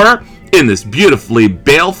 and more in this beautifully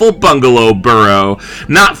baleful bungalow borough.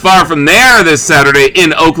 Not far from there this Saturday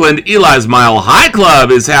in Oakland, Eli's Mile High Club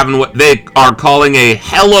is having what they are calling a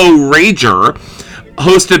Hello Rager,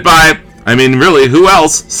 hosted by, I mean, really, who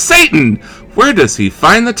else? Satan! Where does he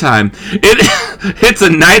find the time? It's a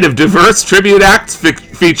night of diverse tribute acts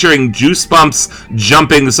featuring Juice Bumps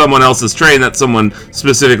jumping someone else's train, that's someone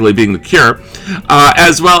specifically being the Cure,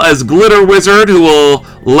 as well as Glitter Wizard, who will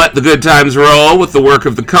let the good times roll with the work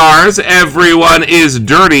of the Cars. Everyone is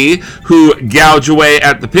Dirty, who gouge away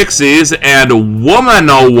at the Pixies, and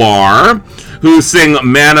Womanowar, who sing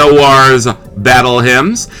Manowar's battle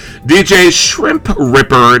hymns. DJ Shrimp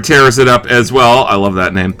Ripper tears it up as well. I love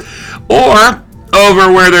that name. Or,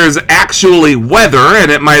 over where there's actually weather,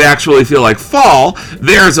 and it might actually feel like fall,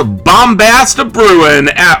 there's a bombast of brewing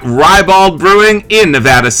at Ribald Brewing in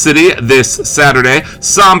Nevada City this Saturday.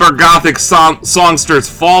 Somber gothic songsters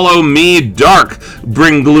Follow Me Dark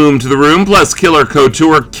bring gloom to the room, plus Killer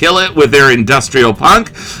Couture kill it with their industrial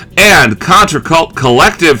punk, and Contra Cult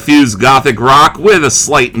Collective fuse gothic rock with a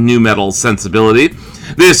slight nu metal sensibility.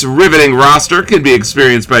 This riveting roster can be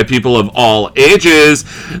experienced by people of all ages.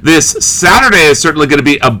 This Saturday is certainly going to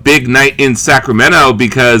be a big night in Sacramento,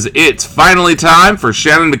 because it's finally time for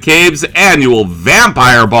Shannon McCabe's annual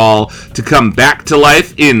Vampire Ball to come back to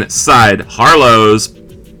life inside Harlow's.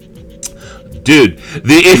 Dude,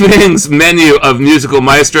 the evening's menu of musical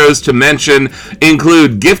maestros to mention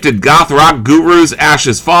include gifted goth rock gurus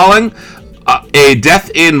Ashes Falling, a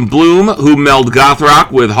Death in Bloom who meld goth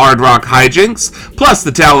rock with hard rock hijinks, plus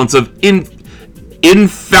the talents of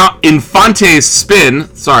Infante Spin,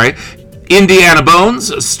 Indiana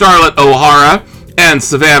Bones, Starlet O'Hara, and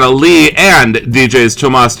Savannah Lee, and DJs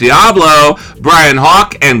Tomas Diablo, Brian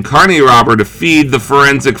Hawk, and Carney Robber to feed the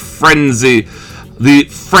forensic frenzy the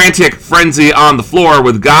frantic frenzy on the floor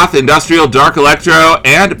with goth, industrial, dark electro,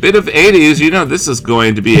 and a bit of 80s. You know this is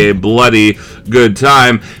going to be a bloody good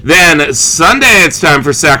time. Then Sunday, it's time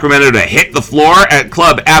for Sacramento to hit the floor at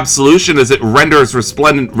Club Absolution as it renders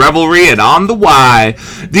resplendent revelry and on the Y.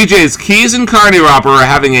 DJs Keys and Carney Robber are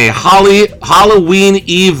having a Halloween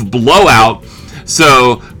Eve blowout.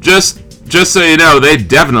 So just so you know, they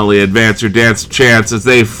definitely advance your dance chance as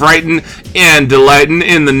they frighten and delighten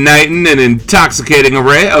in the nightin' and intoxicating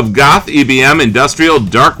array of goth, EBM, industrial,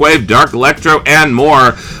 dark wave, dark electro, and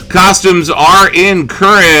more. Costumes are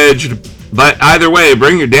encouraged, but either way,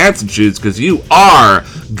 bring your dancing shoes because you are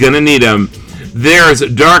gonna need them. There's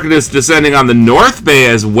darkness descending on the North Bay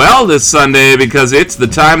as well this Sunday because it's the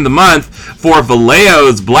time of the month for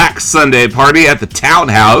Vallejo's Black Sunday party at the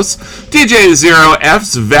Townhouse. DJ Zero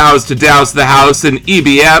F's vows to douse the house in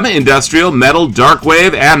EBM, industrial, metal, dark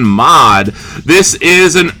wave, and mod. This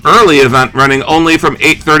is an early event running only from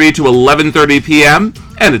 8:30 to 11:30 p.m.,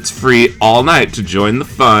 and it's free all night to join the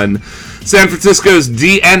fun. San Francisco's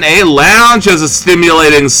DNA Lounge has a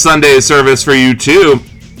stimulating Sunday service for you too.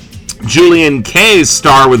 Julian Kay's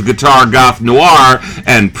star with guitar goth noir,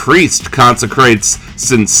 and Priest consecrates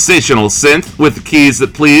sensational synth with the keys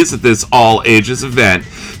that please at this all-ages event.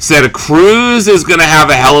 Santa Cruz is going to have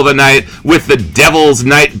a hell of a night with the Devil's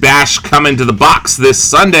Night Bash coming to the box this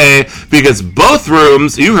Sunday because both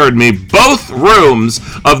rooms, you heard me, both rooms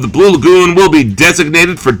of the Blue Lagoon will be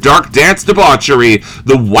designated for dark dance debauchery.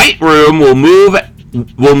 The White Room will move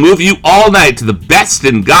you all night to the best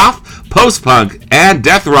in goth, post-punk, and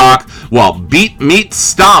death rock, while beat meets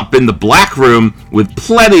stomp in the Black Room with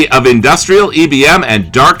plenty of industrial, EBM,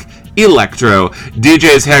 and dark electro.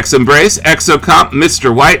 DJs Hex Embrace, Exocomp,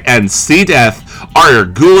 Mr. White, and Sea Death are your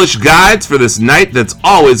ghoulish guides for this night that's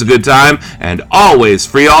always a good time and always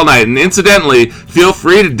free all night. And incidentally, feel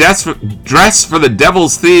free to dress for the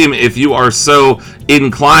Devil's theme if you are so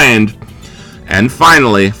inclined. And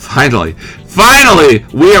finally,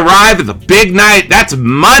 we arrive at the big night. That's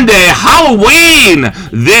Monday, Halloween.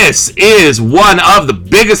 This is one of the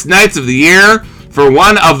biggest nights of the year for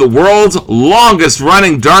one of the world's longest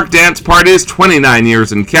running dark dance parties, 29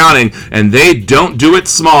 years and counting, and they don't do it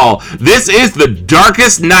small. This is the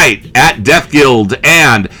darkest night at Death Guild,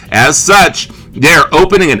 and as such, they're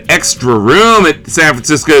opening an extra room at San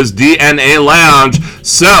Francisco's DNA Lounge.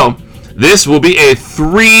 So this will be a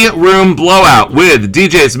 3-room blowout with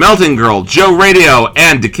DJs Melting Girl, Joe Radio,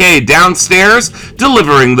 and Decay downstairs,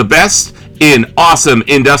 delivering the best in awesome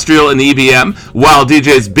industrial and EBM, while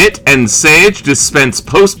DJs Bit and Sage dispense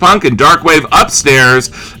post-punk and darkwave upstairs,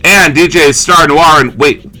 and DJs Star Noir and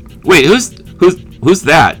wait, who's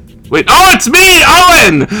that? Wait, oh, it's me,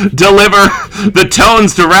 Owen! Deliver the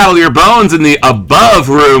tones to rattle your bones in the above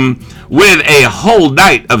room with a whole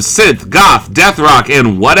night of synth, goth, death rock,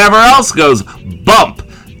 and whatever else goes bump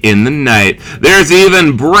in the night. There's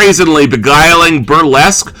even brazenly beguiling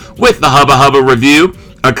burlesque with the Hubba Hubba review,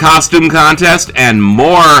 a costume contest, and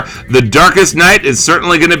more. The darkest night is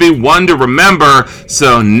certainly going to be one to remember,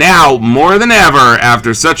 so now, more than ever,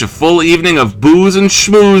 after such a full evening of booze and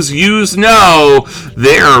schmooze, yous know,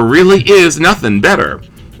 there really is nothing better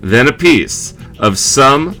than a piece of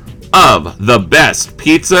some of the best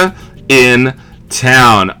pizza in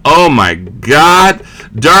town. Oh my God.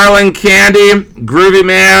 Darling Kandie, Groovie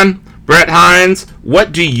Mann, Brent Heinze,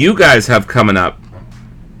 what do you guys have coming up?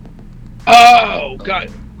 Oh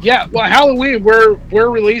God, yeah. Well, Halloween, we're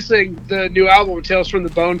releasing the new album Tales from the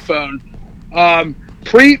Bone Phone.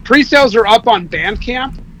 Pre-sales are up on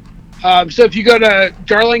Bandcamp. So if you go to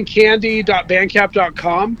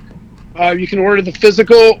darlingcandy.bandcamp.com, you can order the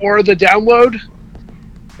physical or the download,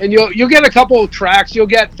 and you'll get a couple of tracks. You'll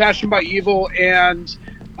get Fashioned by Evil and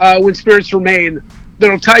When Spirits Remain.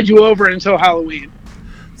 That'll tide you over until Halloween.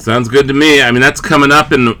 Sounds good to me. I mean, that's coming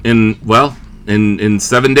up in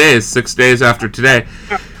 7 days, 6 days after today.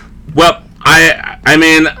 Well, I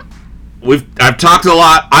mean, I've talked a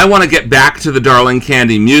lot. I want to get back to the Darling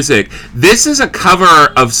Kandie music. This is a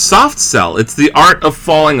cover of Soft Cell. It's The Art of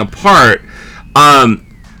Falling Apart. I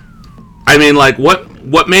mean, like,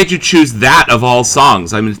 what made you choose that of all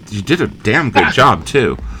songs? I mean, you did a damn good job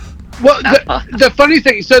too. Well, the funny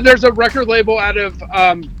thing, so there's a record label out of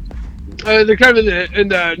they're kind of in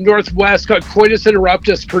the Northwest called Coitus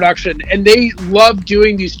Interruptus Production, and they love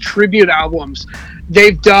doing these tribute albums.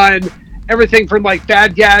 They've done everything from like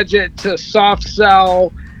Bad Gadget to Soft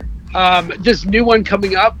Cell. This new one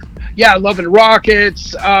coming up, Love and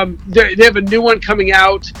Rockets. They have a new one coming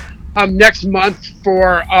out next month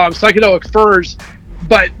for Psychedelic Furs.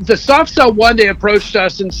 But the Soft Cell one, they approached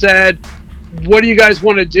us and said, what do you guys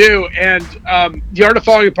want to do? And The Art of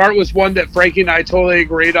Falling Apart was one that Frankie and I totally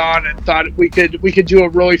agreed on and thought we could do a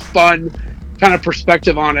really fun kind of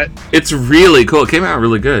perspective on it. It's really cool. It came out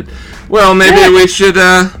really good. Well, maybe we should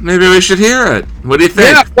hear it. What do you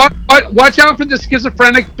think? Yeah, watch out for the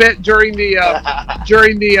schizophrenic bit during the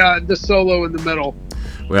the solo in the middle.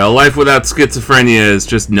 Well, life without schizophrenia is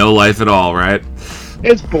just no life at all, right?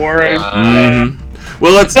 It's boring.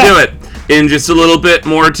 Well, let's do it. In just a little bit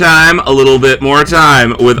more time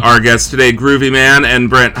with our guests today, Groovie Mann and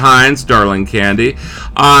Brent Heinze, Darling Kandie.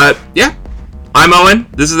 Yeah, I'm Owen.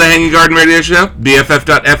 This is the Hanging Garden Radio Show,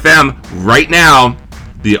 BFF.FM. Right now,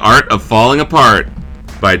 The Art of Falling Apart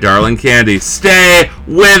by Darling Kandie. Stay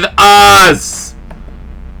with us!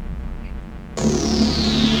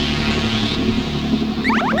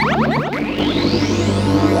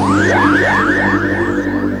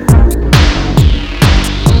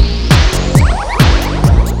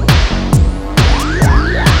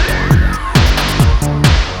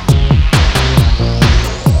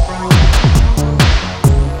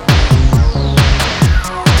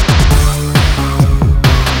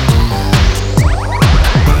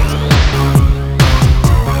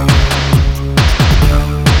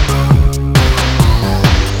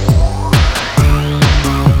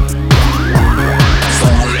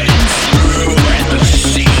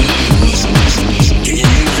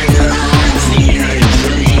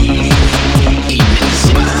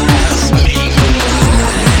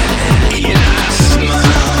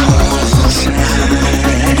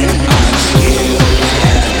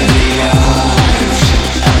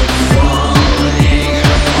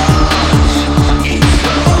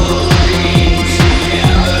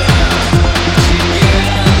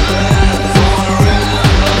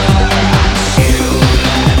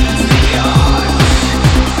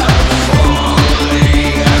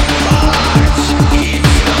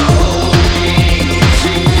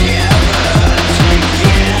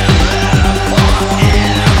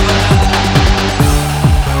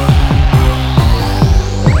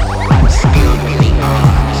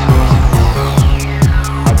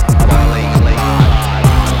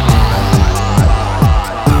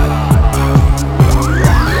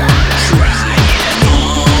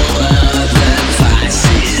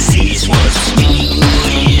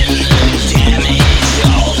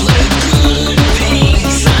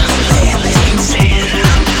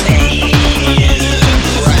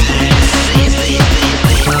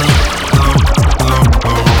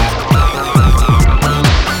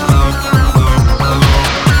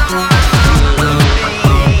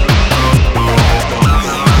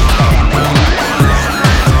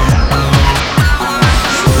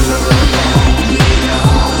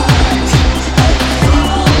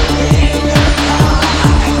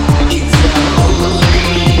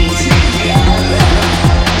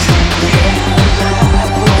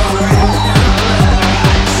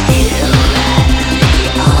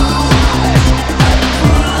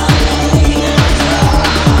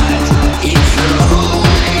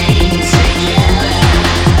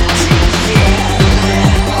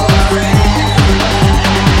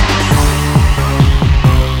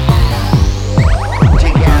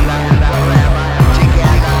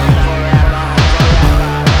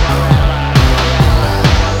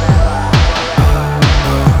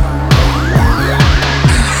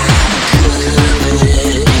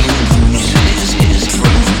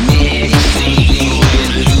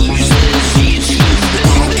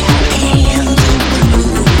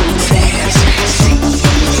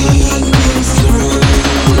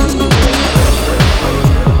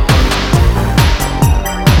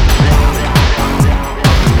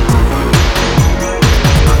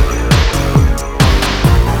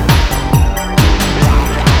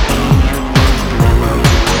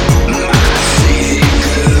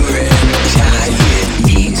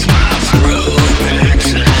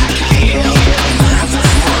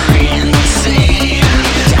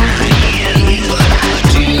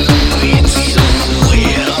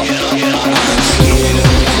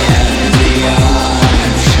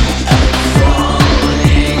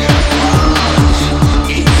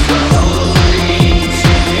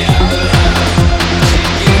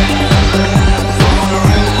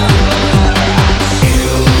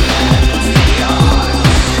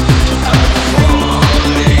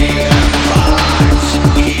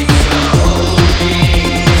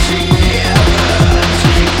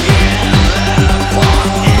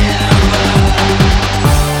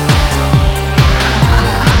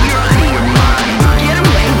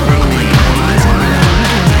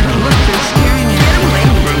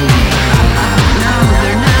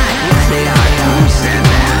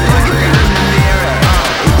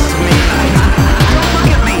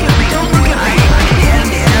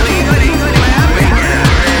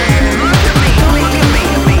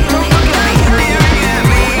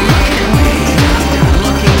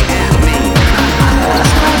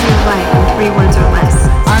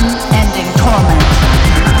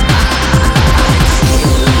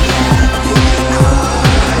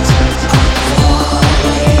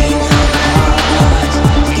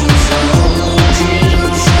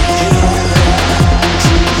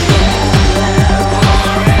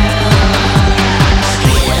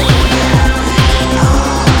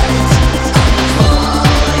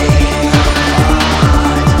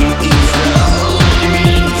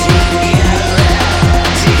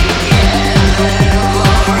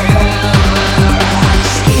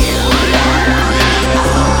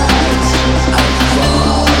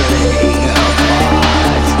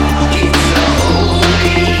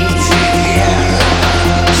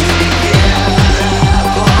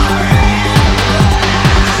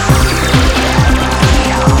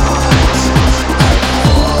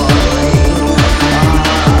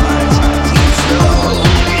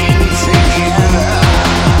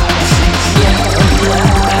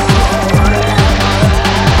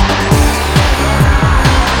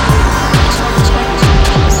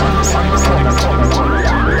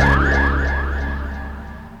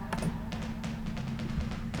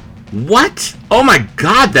 What? Oh my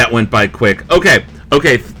God, that went by quick. Okay.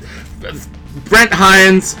 Brent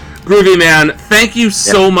Heinze, Groovie Mann, thank you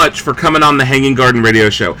so much for coming on the Hanging Garden Radio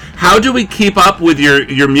Show. How do we keep up with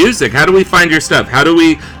your music? How do we find your stuff? How do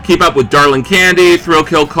we keep up with Darling Kandie, Thrill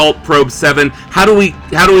Kill Cult, Probe 7? How do we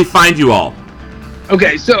find you all?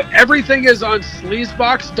 Okay, so everything is on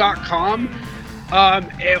sleazebox.com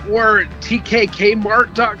or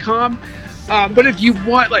tkkmart.com. But if you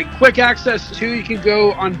want like quick access too, you can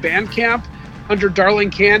go on Bandcamp under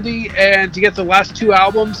Darling Kandie and to get the last 2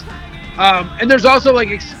 albums. And there's also like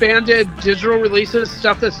expanded digital releases,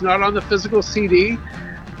 stuff that's not on the physical CD.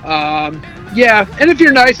 Yeah, and if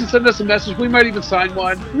you're nice and send us a message, we might even sign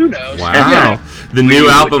one. Who knows? Wow. Yeah. The new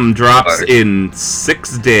album drops in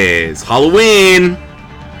 6 days. Halloween.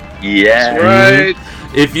 Yeah. That's right.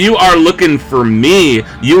 If you are looking for me,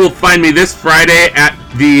 you will find me this Friday at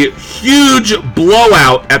the huge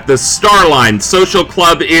blowout at the Starline Social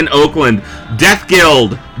Club in Oakland. Death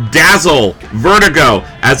Guild, Dazzle, Vertigo.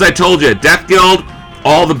 As I told you, Death Guild,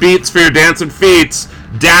 all the beats for your dancing feet.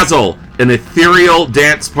 Dazzle, an ethereal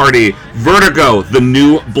dance party. Vertigo, the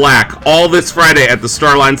new black. All this Friday at the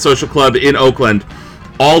Starline Social Club in Oakland.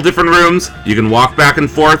 All different rooms. You can walk back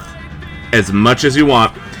and forth as much as you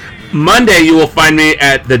want. Monday, you will find me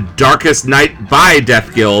at the Darkest Night by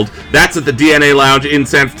Death Guild. That's at the DNA Lounge in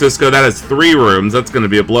San Francisco. That has 3 rooms. That's going to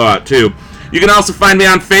be a blowout, too. You can also find me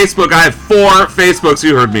on Facebook. I have 4 Facebooks.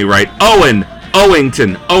 You heard me right. Owen,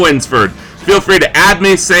 Owington, Owensford. Feel free to add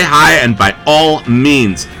me, say hi, and by all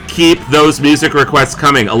means, keep those music requests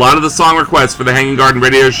coming. A lot of the song requests for the Hanging Garden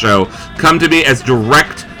Radio Show come to me as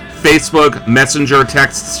direct Facebook Messenger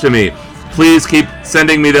texts to me. Please keep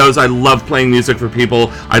sending me those. I love playing music for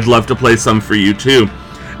people. I'd love to play some for you, too.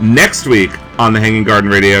 Next week on the Hanging Garden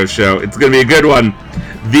Radio Show, it's going to be a good one.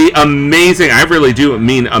 The amazing, I really do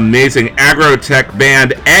mean amazing, agro-tech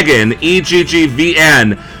band Eggin,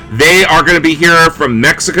 EGGVN. They are going to be here from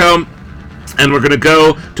Mexico, and we're going to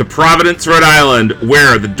go to Providence, Rhode Island,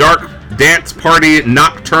 where the Dark Dance Party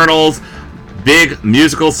Nocturnals, big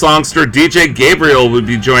musical songster DJ Gabriel will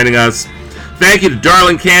be joining us. Thank you to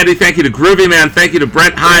Darling Kandie. Thank you to Groovie Mann. Thank you to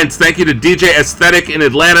Brent Heinze. Thank you to DJ Aesthetic in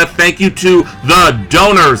Atlanta. Thank you to the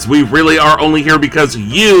donors. We really are only here because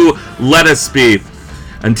you let us be.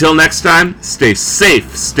 Until next time, stay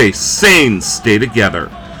safe, stay sane, stay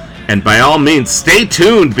together. And by all means, stay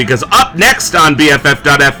tuned, because up next on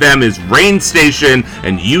BFF.FM is Rain Station,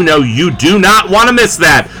 and you know you do not want to miss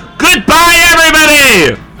that. Goodbye,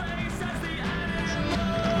 everybody!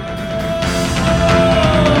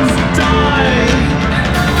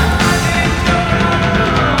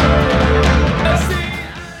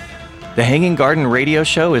 The Hanging Garden Radio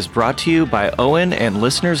Show is brought to you by Owen and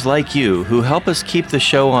listeners like you who help us keep the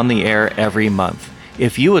show on the air every month.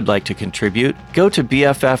 If you would like to contribute, go to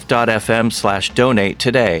bff.fm/donate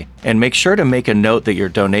today and make sure to make a note that your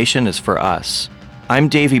donation is for us. I'm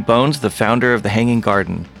Davey Bones, the founder of The Hanging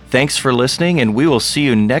Garden. Thanks for listening, and we will see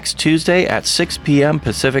you next Tuesday at 6 p.m.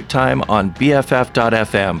 Pacific Time on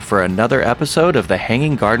BFF.fm for another episode of The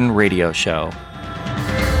Hanging Garden Radio Show.